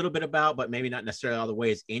know a little bit about, but maybe not necessarily all the way,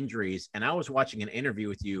 is injuries. And I was watching an interview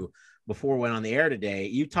with you before we went on the air today.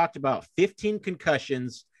 You talked about 15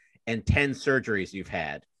 concussions and 10 surgeries you've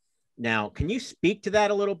had. Now, can you speak to that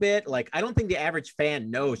a little bit? Like, I don't think the average fan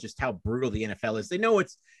knows just how brutal the NFL is. They know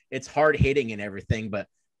it's hard hitting and everything, but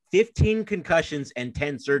 15 concussions and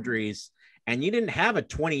 10 surgeries, and you didn't have a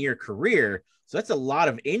 20-year career. So that's a lot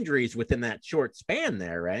of injuries within that short span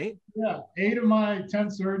there, right? Yeah. 8 of my 10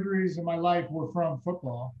 surgeries in my life were from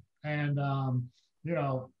football. And,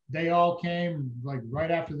 they all came like right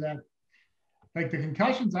after that. Like the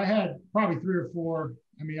concussions, I had probably 3 or 4.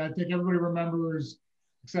 I mean, I think everybody remembers,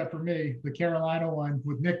 except for me, the Carolina one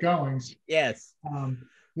with Nick Goings. Yes.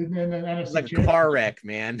 It's like a car wreck,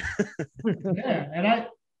 man. Yeah. And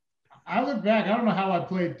I look back, I don't know how I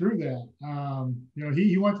played through that.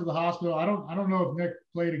 He went to the hospital. I don't know if Nick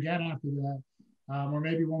played again after that, or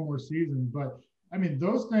maybe one more season. But I mean,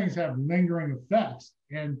 those things have lingering effects.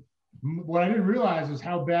 And what I didn't realize is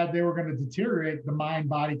how bad they were going to deteriorate the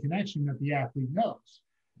mind-body connection that the athlete knows.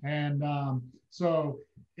 And so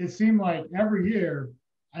it seemed like every year,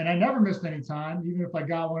 and I never missed any time, even if I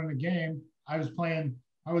got one in a game, I was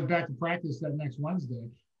back to practice that next Wednesday.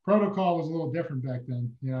 Protocol was a little different back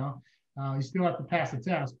then, you know. You still have to pass the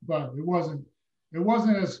test, but it wasn't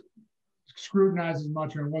as scrutinized as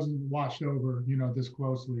much, or it wasn't watched over, you know, this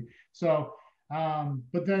closely. So,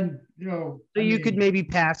 but then, you know, so you could maybe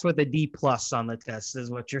pass with a D+ on the test, is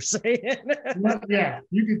what you're saying. Yeah,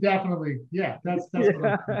 you could definitely. Yeah, that's what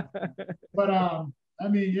I'm saying. But I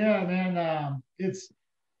mean, yeah, man, it's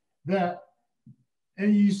that,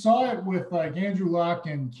 and you saw it with like Andrew Luck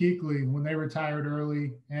and Kuechly when they retired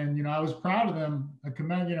early, and you know, I was proud of them. I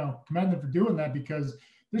commend them for doing that, because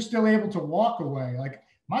they're still able to walk away. Like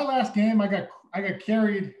my last game, I got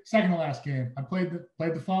carried. Second to last game, I played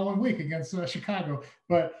the following week against Chicago.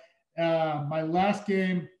 But my last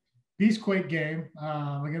game, Beastquake game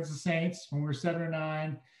against the Saints when we were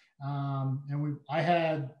 7-9, and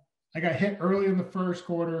I got hit early in the first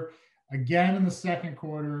quarter, again in the second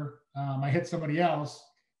quarter. I hit somebody else,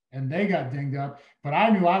 and they got dinged up, but I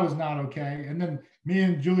knew I was not okay. And then me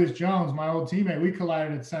and Julius Jones, my old teammate, we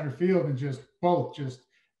collided at center field and both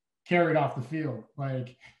carried off the field.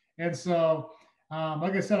 And so,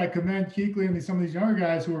 like I said, I commend Kuechly and some of these younger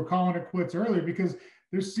guys who are calling it quits early, because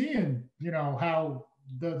they're seeing, you know, how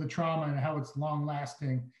the trauma and how it's long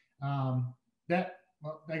lasting. I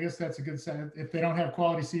guess that's a good sign if they don't have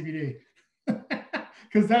quality CBD,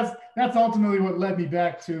 because that's ultimately what led me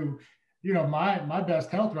back to, you know, my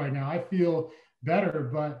best health right now. I feel better,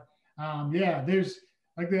 but yeah, there's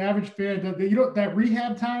like the average fan that, you know, that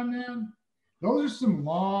rehab time, man, those are some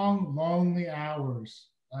long, lonely hours.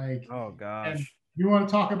 Like, oh gosh. And you want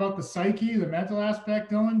to talk about the psyche, the mental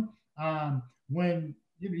aspect, Dillon? When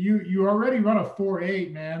you already run a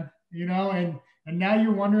 4.8, man, you know, and now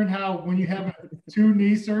you're wondering how, when you have 2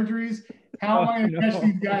 knee surgeries, how am I going to catch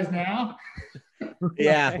these guys now?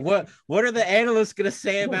 Yeah. What are the analysts going to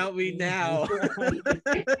say about me now?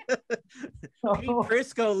 Pete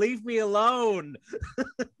Prisco, leave me alone.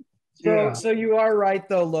 So you are right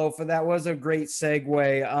though, Lofa. That was a great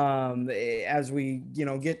segue as we, you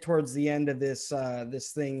know, get towards the end of this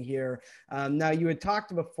thing here. Now, you had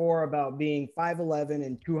talked before about being 5'11"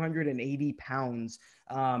 and 280 pounds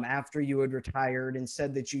after you had retired, and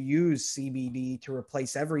said that you used CBD to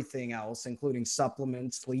replace everything else, including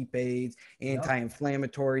supplements, sleep aids,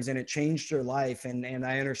 anti-inflammatories, and it changed your life. And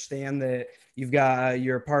I understand that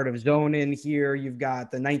you're part of ZoneIn here. You've got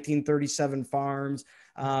the 1937 Farms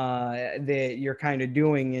that you're kind of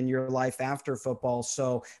doing in your life after football.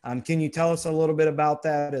 So can you tell us a little bit about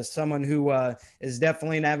that, as someone who is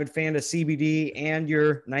definitely an avid fan of CBD and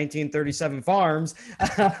your 1937 Farms?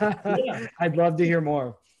 Yeah. I'd love to hear more.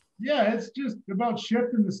 Yeah, it's just about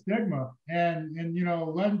shifting the stigma and you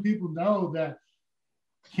know, letting people know that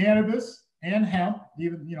cannabis and hemp,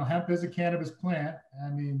 even, you know, hemp is a cannabis plant. I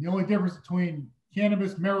mean, the only difference between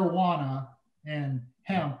cannabis, marijuana, and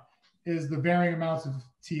hemp is the varying amounts of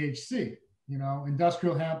THC. You know,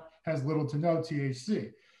 industrial hemp has little to no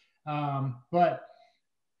THC, but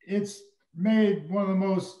it's made one of the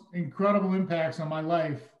most incredible impacts on my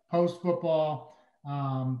life post football.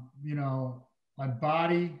 You know, my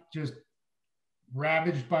body just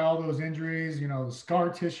ravaged by all those injuries, you know, the scar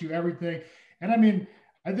tissue, everything. And I mean,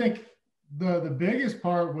 I think the biggest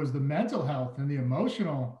part was the mental health and the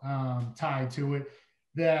emotional tie to it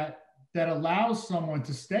that allows someone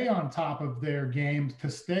to stay on top of their games, to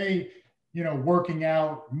stay, you know, working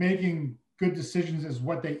out, making good decisions as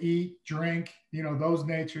what they eat, drink, you know,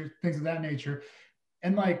 things of that nature.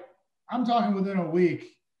 And like, I'm talking within a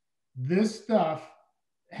week, this stuff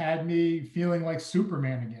had me feeling like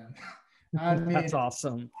Superman again. I mean, that's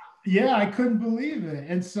awesome. Yeah, I couldn't believe it.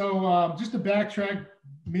 And so just to backtrack,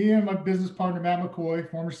 me and my business partner, Matt McCoy,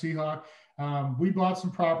 former Seahawk, we bought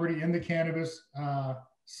some property in the cannabis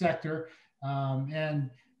sector. And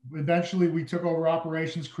eventually we took over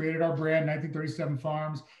operations, created our brand, 1937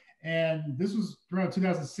 Farms. And this was around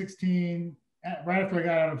 2016, right after I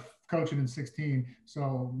got out of coaching in 16.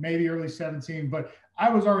 So maybe early 17, but I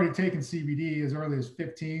was already taking CBD as early as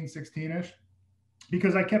 15, 16-ish,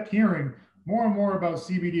 because I kept hearing more and more about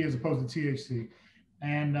CBD as opposed to THC.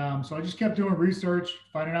 And so I just kept doing research,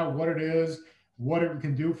 finding out what it is, what it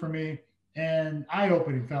can do for me. And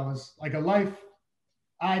eye-opening, fellas, like a life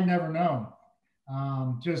I'd never known.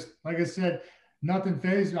 Just like I said, nothing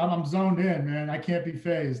phased. I'm zoned in, man. I can't be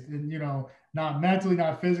phased. And, you know, not mentally,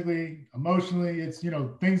 not physically, emotionally. It's, you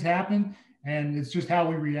know, things happen and it's just how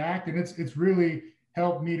we react. And it's really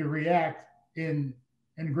helped me to react in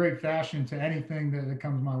in great fashion to anything that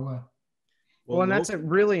comes my way. Well, and that's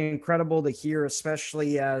really incredible to hear,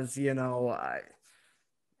 especially as,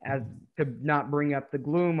 as to not bring up the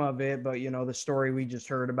gloom of it, but, the story we just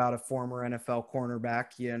heard about a former NFL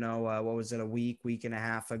cornerback, what was it, a week and a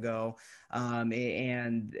half ago.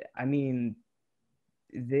 And I mean,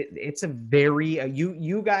 it's a very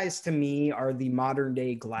you guys to me are the modern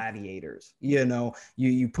day gladiators.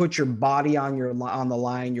 You put your body on the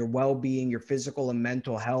line, your well-being, your physical and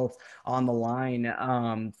mental health on the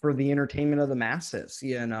line for the entertainment of the masses,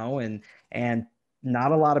 and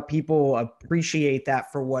not a lot of people appreciate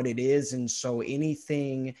that for what it is. And so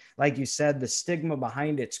anything, like you said, the stigma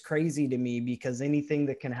behind it's crazy to me, because anything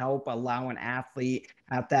that can help allow an athlete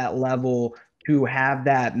at that level to have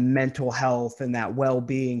that mental health and that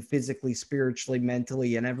well-being physically, spiritually,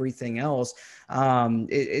 mentally, and everything else,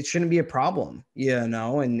 it shouldn't be a problem,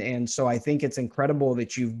 and so I think it's incredible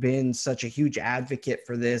that you've been such a huge advocate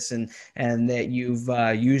for this, and that you've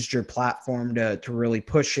used your platform to really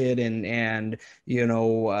push it and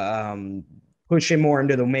push it more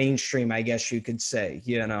into the mainstream, I guess you could say.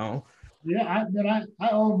 Yeah, I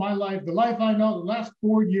owe my life, the life I know, the last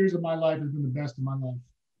 4 years of my life has been the best of my life.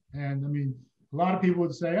 And I mean, a lot of people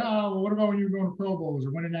would say, oh, well, what about when you were going to Pro Bowls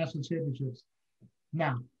or winning national championships?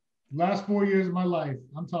 Now, last 4 years of my life,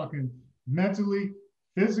 I'm talking mentally,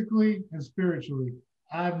 physically, and spiritually,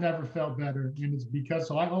 I've never felt better. And it's because,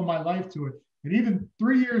 so I owe my life to it. And even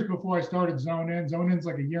 3 years before I started ZoneIn's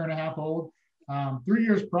like a year and a half old. 3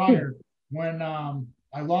 years prior, when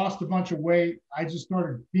I lost a bunch of weight, I just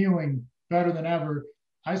started feeling better than ever.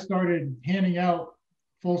 I started handing out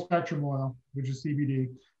full spectrum oil, which is CBD,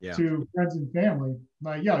 to friends and family.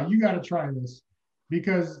 Like, yo, you got to try this.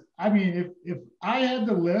 Because I mean, if I had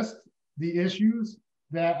to list the issues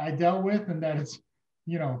that I dealt with and that it's,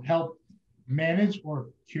 help manage or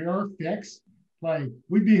cure, fix, like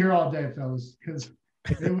we'd be here all day, fellas. Because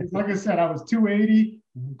it was, like I said, I was 280,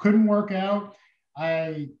 couldn't work out.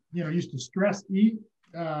 I, used to stress eat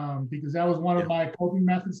because that was one of my coping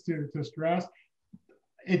methods to stress.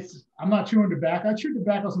 I'm not chewing tobacco. I chewed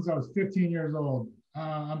tobacco since I was 15 years old.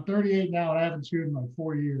 I'm 38 now, and I haven't chewed in like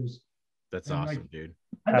 4 years. That's awesome, dude.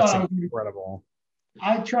 That's incredible.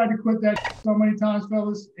 I tried to quit that so many times,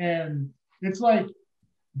 fellas, and it's like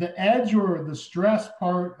the edge or the stress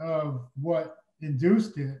part of what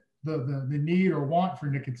induced it, the need or want for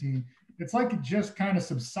nicotine. It's like it just kind of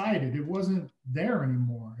subsided. It wasn't there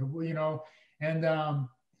anymore, and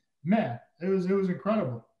man, it was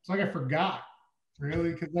incredible. It's like I forgot.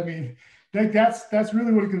 Really, because I mean, that's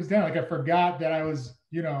really what it comes down. Like I forgot that I was,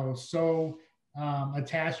 so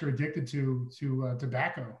attached or addicted to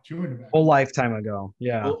tobacco, chewing tobacco. Whole lifetime ago.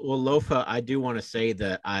 Yeah. Well, Lofa, I do want to say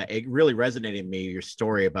that it really resonated with me, your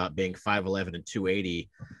story about being 5'11" and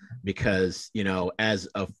 280, because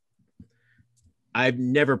I've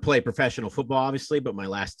never played professional football, obviously, but my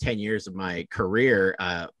last 10 years of my career,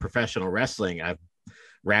 professional wrestling, I've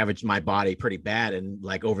ravaged my body pretty bad. And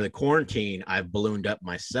like over the quarantine, I've ballooned up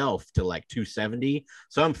myself to like 270.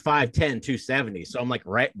 So I'm 5'10", 270. So I'm like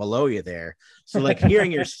right below you there. So like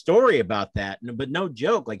hearing your story about that, but no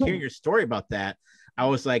joke, like hearing your story about that, I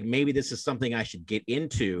was like, maybe this is something I should get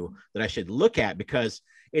into, that I should look at, because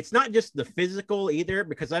it's not just the physical either,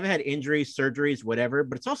 because I've had injuries, surgeries, whatever,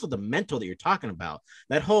 but it's also the mental that you're talking about.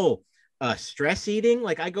 That whole stress eating,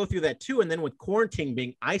 like I go through that too. And then with quarantine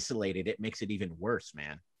being isolated, it makes it even worse,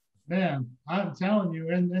 man. Man, I'm telling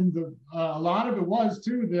you. And a lot of it was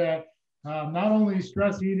too, that not only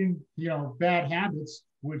stress eating, bad habits,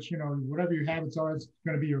 which, whatever your habits are, it's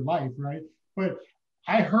going to be your life. Right. But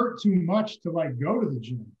I hurt too much to like go to the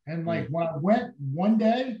gym. And like when I went one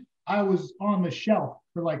day, I was on the shelf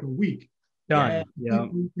for like a week. Done. Yeah.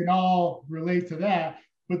 We can all relate to that.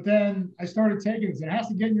 But then I started taking this, and it has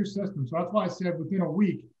to get in your system. So that's why I said within a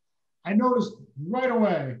week, I noticed right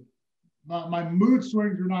away my mood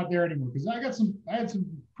swings were not there anymore, because I had some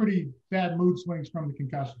pretty bad mood swings from the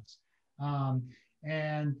concussions.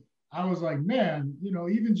 And I was like, man,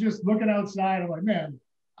 even just looking outside, I'm like, man,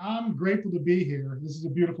 I'm grateful to be here. This is a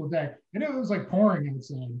beautiful day. And it was like pouring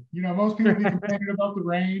outside. Most people be complaining about the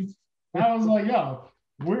rain. I was like, yo,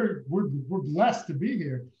 we're blessed to be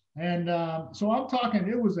here. And so I'm talking,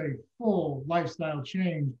 it was a full lifestyle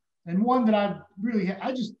change, and one that I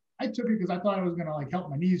took it because I thought it was going to like help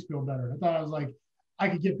my knees feel better. I thought I was like, I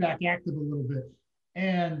could get back active a little bit.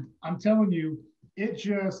 And I'm telling you, and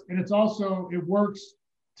it works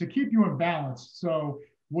to keep you in balance. So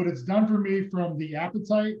what it's done for me from the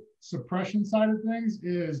appetite suppression side of things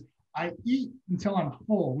is I eat until I'm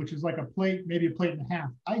full, which is like a plate, maybe a plate and a half.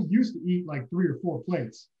 I used to eat like 3 or 4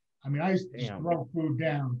 plates. I mean, I used to just throw food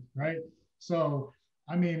down, right? So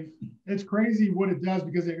I mean, it's crazy what it does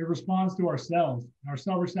because it responds to our cells, our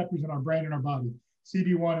cell receptors in our brain and our body,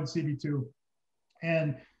 CB1 and CB2.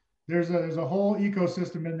 And there's a whole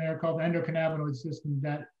ecosystem in there called the endocannabinoid system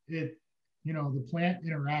that the plant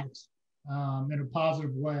interacts in a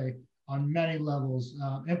positive way on many levels.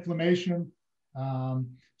 Inflammation,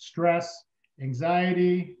 stress,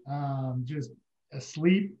 anxiety, just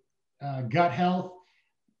sleep, gut health,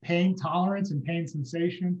 pain tolerance and pain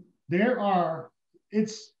sensation.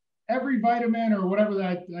 It's every vitamin or whatever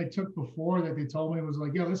that I took before that they told me was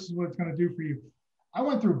like, yo, this is what it's going to do for you. I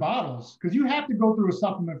went through bottles because you have to go through a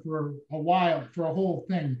supplement for a while, for a whole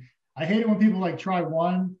thing. I hate it when people like try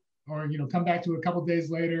one or, come back to a couple days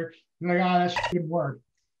later. They're like, that shit didn't work.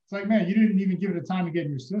 It's like, man, you didn't even give it a time to get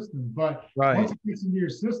in your system. But once it gets into your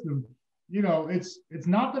system, it's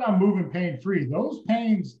not that I'm moving pain free. Those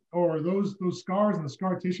pains or those scars and the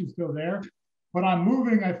scar tissue is still there, but I'm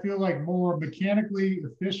moving, I feel like, more mechanically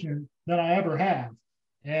efficient than I ever have.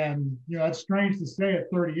 And, it's strange to say at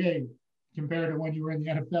 38 compared to when you were in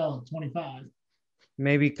the NFL at 25.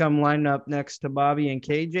 Maybe come line up next to Bobby and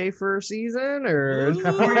KJ for a season, or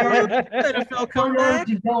NFL comeback.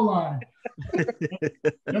 Goal line.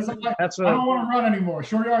 That's what I don't want to run anymore.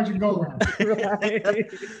 Short yards and goal line. Right.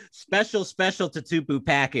 Special Tatupu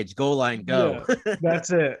package. Goal line go. Yeah, that's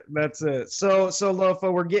it. So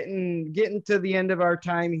Lofa, we're getting to the end of our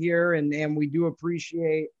time here, and we do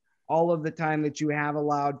appreciate all of the time that you have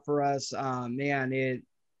allowed for us. Man,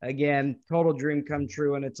 again, total dream come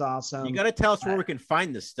true, and it's awesome. You got to tell us where we can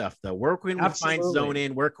find this stuff, though. Where can we find Zone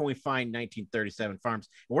In? Where can we find 1937 Farms?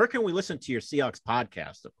 And where can we listen to your Seahawks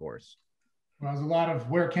podcast, of course? Well, there's a lot of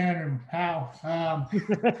where can and how.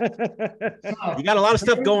 You got a lot of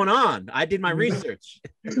stuff going on. I did my research.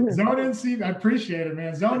 ZoneIn CBD, I appreciate it,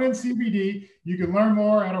 man. ZoneIn CBD. You can learn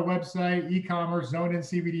more at our website, e-commerce,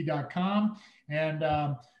 zoneincbd.com.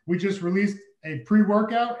 And we just released a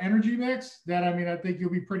pre-workout energy mix that, I think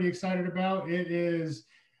you'll be pretty excited about. It is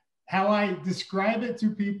how I describe it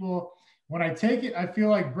to people. When I take it, I feel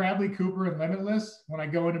like Bradley Cooper and Limitless when I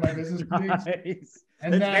go into my business meetings. Nice.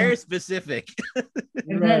 And that's very specific.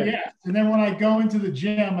 And then when I go into the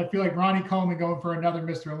gym, I feel like Ronnie Coleman going for another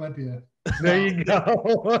Mr. Olympia. There you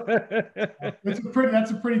go.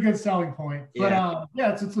 That's a pretty good selling point. But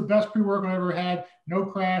it's the best pre-workout I've ever had. No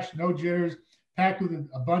crash, no jitters. Packed with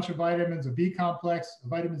a bunch of vitamins, a B complex, a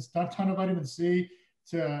ton of vitamin C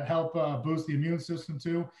to help boost the immune system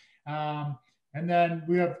too. And then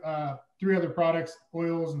we have 3 other products,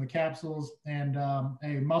 oils and the capsules, and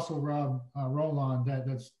a muscle rub roll-on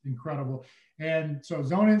that's incredible. And so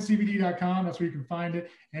zoneincbd.com, that's where you can find it.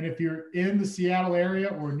 And if you're in the Seattle area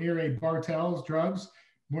or near a Bartell's Drugs,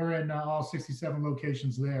 we're in all 67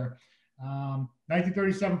 locations there.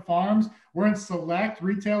 1937 Farms, we're in select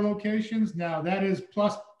retail locations. Now that is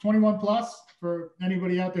plus 21 plus for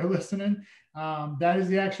anybody out there listening. That is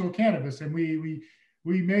the actual cannabis. And we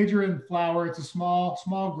major in flower. It's a small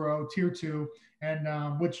grow, tier 2,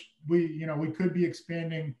 and which we could be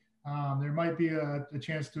expanding. There might be a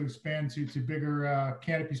chance to expand to bigger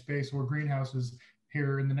canopy space or greenhouses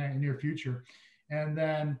here in the near future. And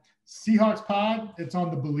then Seahawks Pod, it's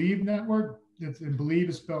on the Believe Network. And Believe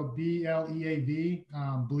is spelled BLEAV,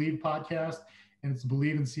 Believe Podcast, and it's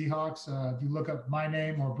Believe in Seahawks. If you look up my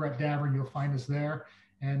name or Brett Davern, you'll find us there.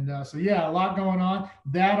 And a lot going on.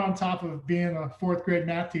 That on top of being a 4th grade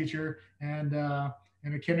math teacher and a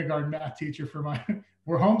kindergarten math teacher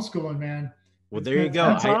we're homeschooling, man. Well, there you go.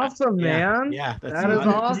 That's awesome, man. Yeah, that is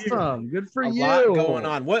awesome. Good for you. A lot going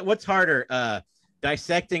on. What's harder,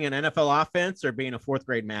 dissecting an NFL offense or being a 4th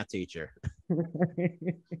grade math teacher?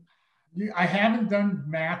 I haven't done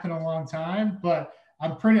math in a long time, but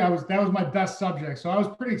that was my best subject. So I was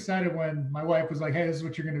pretty excited when my wife was like, hey, this is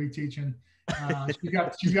what you're going to be teaching.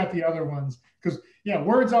 She's got the other ones. Because,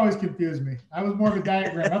 words always confuse me. I was more of a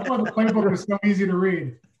diagram. That's why the playbook was so easy to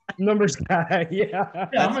read. Numbers guy. Yeah.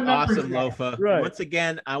 That's awesome, Lofa. Right. Once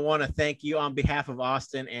again, I want to thank you on behalf of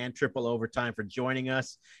Austin and Triple Overtime for joining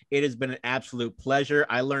us. It has been an absolute pleasure.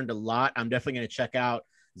 I learned a lot. I'm definitely going to check out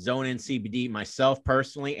ZoneIn CBD myself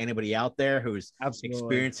personally. Anybody out there who's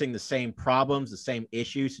experiencing the same problems, the same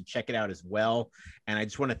issues, to check it out as well. And I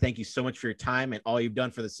just want to thank you so much for your time and all you've done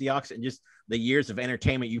for the Seahawks and just the years of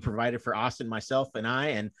entertainment you provided for Austin, myself, and I,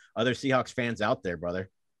 and other Seahawks fans out there, brother.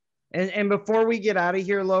 And before we get out of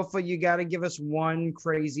here, Lofa, you got to give us one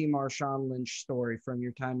crazy Marshawn Lynch story from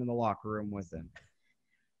your time in the locker room with him.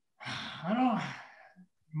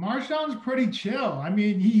 Marshawn's pretty chill. I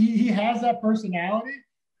mean, he has that personality.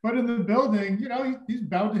 But in the building, he's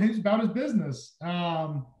about his business.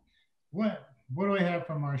 What do I have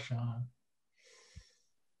from Marshawn?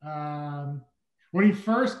 when he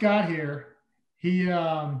first got here, he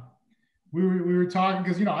we were talking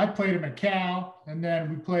because I played him at Cal, and then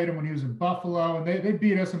we played him when he was in Buffalo, and they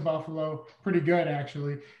beat us in Buffalo pretty good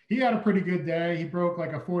actually. He had a pretty good day. He broke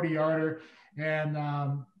like a 40-yarder,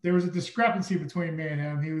 and there was a discrepancy between me and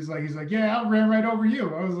him. He's like, yeah, I ran right over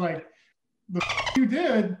you. I was like, you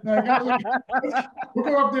did. Like, we'll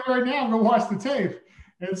go up there right now and go watch the tape.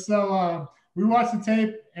 And so we watched the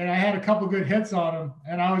tape, and I had a couple good hits on him,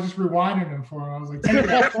 and I was just rewinding him for him. I was like, take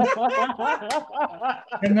that.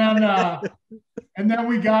 and then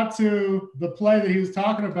we got to the play that he was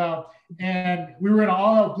talking about, and we were in an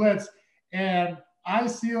all-out blitz, and I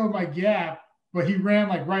sealed my gap, but he ran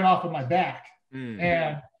like right off of my back.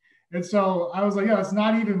 And so I was like, it's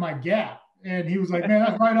not even my gap. And he was like,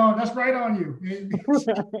 man, that's right on you.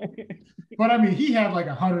 But I mean, he had like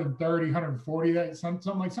 130, 140,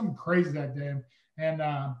 something crazy that day. And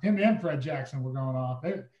him and Fred Jackson were going off.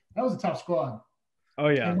 That was a tough squad. Oh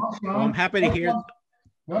yeah. Well, I'm happy to hear.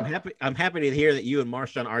 I'm happy to hear that you and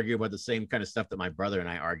Marshawn argue about the same kind of stuff that my brother and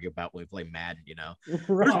I argue about when we play Madden. There's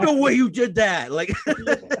no way you did that. Like,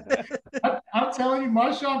 I'm telling you,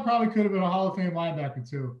 Marshawn probably could have been a Hall of Fame linebacker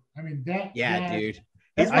too. I mean, dude.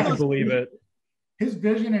 I can believe it. His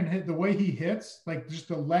vision and the way he hits, like just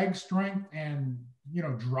the leg strength and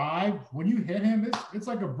drive. When you hit him, it's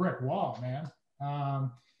like a brick wall,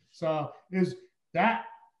 man. So is that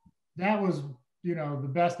was the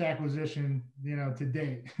best acquisition to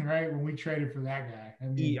date, right? When we traded for that guy. I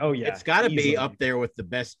mean, it's got to be up there with the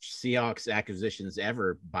best Seahawks acquisitions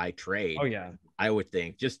ever by trade. Oh yeah, I would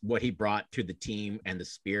think just what he brought to the team and the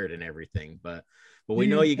spirit and everything, but we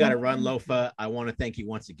know you got to run, Lofa. I want to thank you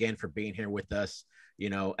once again for being here with us.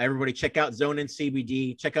 Everybody check out ZoneIn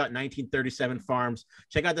CBD, check out 1937 Farms,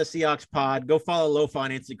 check out the Seahawks pod, go follow Lofa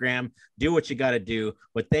on Instagram, do what you got to do.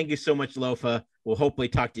 But thank you so much, Lofa. We'll hopefully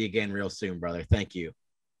talk to you again real soon, brother. Thank you.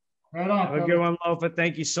 Right on. Have a good one, Lofa.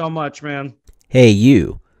 Thank you so much, man. Hey,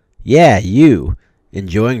 you. Yeah, you.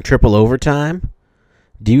 Enjoying triple overtime?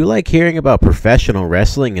 Do you like hearing about professional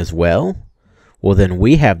wrestling as well? Well, then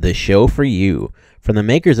we have the show for you. From the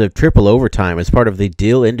makers of Triple Overtime as part of the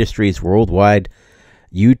Deal Industries worldwide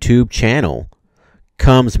YouTube channel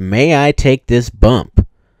comes May I Take This Bump?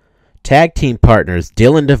 Tag team partners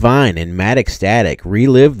Dillon Divine and Matt Ecstatic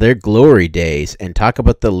relive their glory days and talk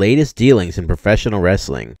about the latest dealings in professional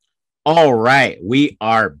wrestling. All right, we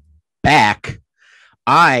are back.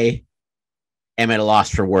 I am at a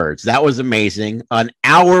loss for words. That was amazing. An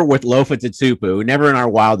hour with Lofa Tatupu, never in our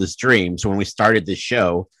wildest dreams when we started this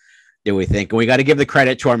show did we think. And we got to give the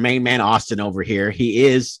credit to our main man, Austin, over here. He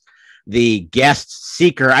is the guest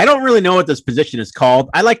seeker. I don't really know what this position is called.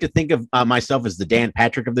 I like to think of myself as the Dan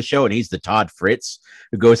Patrick of the show, and he's the Todd Fritz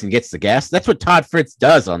who goes and gets the guests. That's what Todd Fritz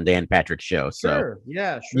does on Dan Patrick's show. So sure.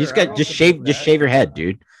 Yeah, sure. You just shave your head,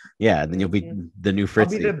 dude. Yeah, then you'll be the new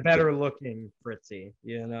Fritzy. I'll be the better looking Fritzy,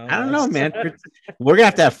 I don't know, man. We're gonna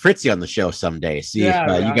have to have Fritzy on the show someday. See if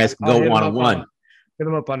you guys can go one-on-one. Hit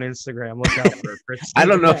him up on Instagram. Look out for Fritzy. I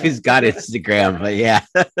don't know if he's got Instagram, but yeah.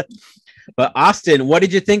 But Austin, what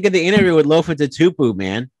did you think of the interview with Lofa Tatupu,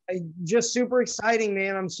 man? Just super exciting,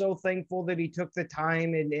 man. I'm so thankful that he took the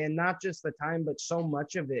time and not just the time, but so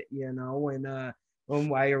much of it, And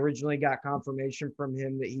when I originally got confirmation from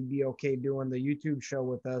him that he'd be okay doing the YouTube show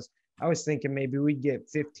with us, I was thinking maybe we'd get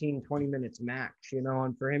 15, 20 minutes max,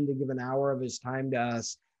 and for him to give an hour of his time to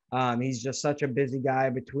us. He's just such a busy guy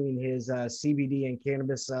between his CBD and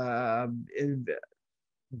cannabis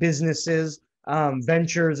businesses,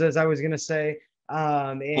 ventures, as I was going to say.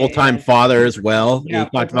 Full-time father as well. Yeah, he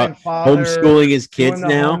talked about homeschooling his kids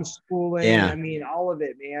now. Homeschooling, yeah. I mean, all of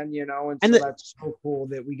it, man, and so that's so cool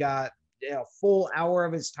that we got a full hour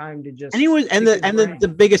of his time to just. And he was, and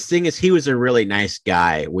the biggest thing is he was a really nice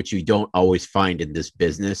guy, which you don't always find in this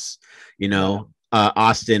business.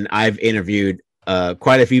 Austin, I've interviewed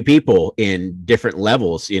quite a few people in different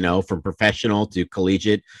levels, from professional to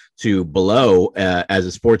collegiate to below, as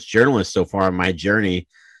a sports journalist so far on my journey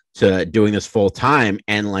to doing this full time.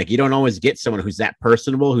 And you don't always get someone who's that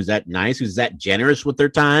personable, who's that nice, who's that generous with their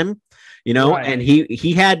time, Right. And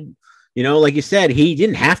he had, like you said, he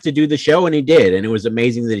didn't have to do the show and he did. And it was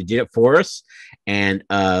amazing that he did it for us. And,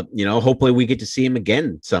 hopefully we get to see him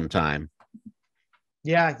again sometime.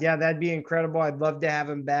 Yeah, that'd be incredible. I'd love to have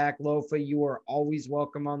him back. Lofa, you are always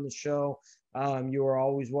welcome on the show. You are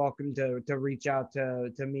always welcome to reach out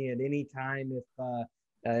to me at any time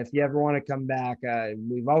if you ever want to come back.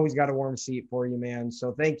 We've always got a warm seat for you, man.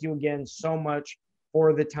 So thank you again so much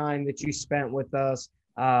for the time that you spent with us,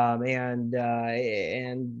 and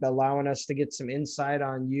allowing us to get some insight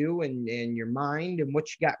on you and your mind and what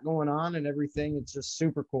you got going on and everything. It's just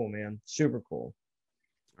super cool, man. Super cool.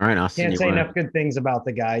 All right, Austin. Can't say enough good things about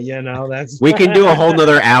the guy. We can do a whole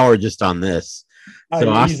nother hour just on this. So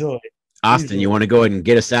Austin, you want to go ahead and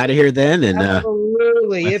get us out of here then? And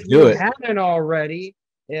absolutely. If you haven't already,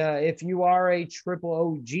 if you are a triple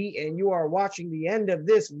OG and you are watching the end of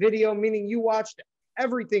this video, meaning you watched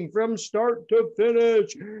everything from start to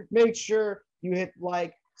finish, make sure you hit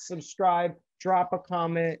like, subscribe, drop a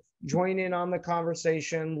comment, join in on the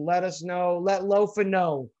conversation. Let us know. Let Lofa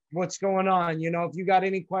know what's going on. If you got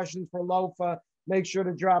any questions for Lofa, make sure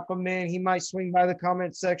to drop them in. He might swing by the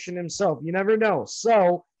comment section himself. You never know.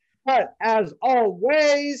 So, but as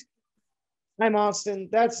always, I'm Austin.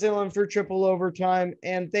 That's Dillon for Triple Overtime.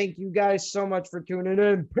 And thank you guys so much for tuning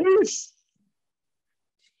in. Peace.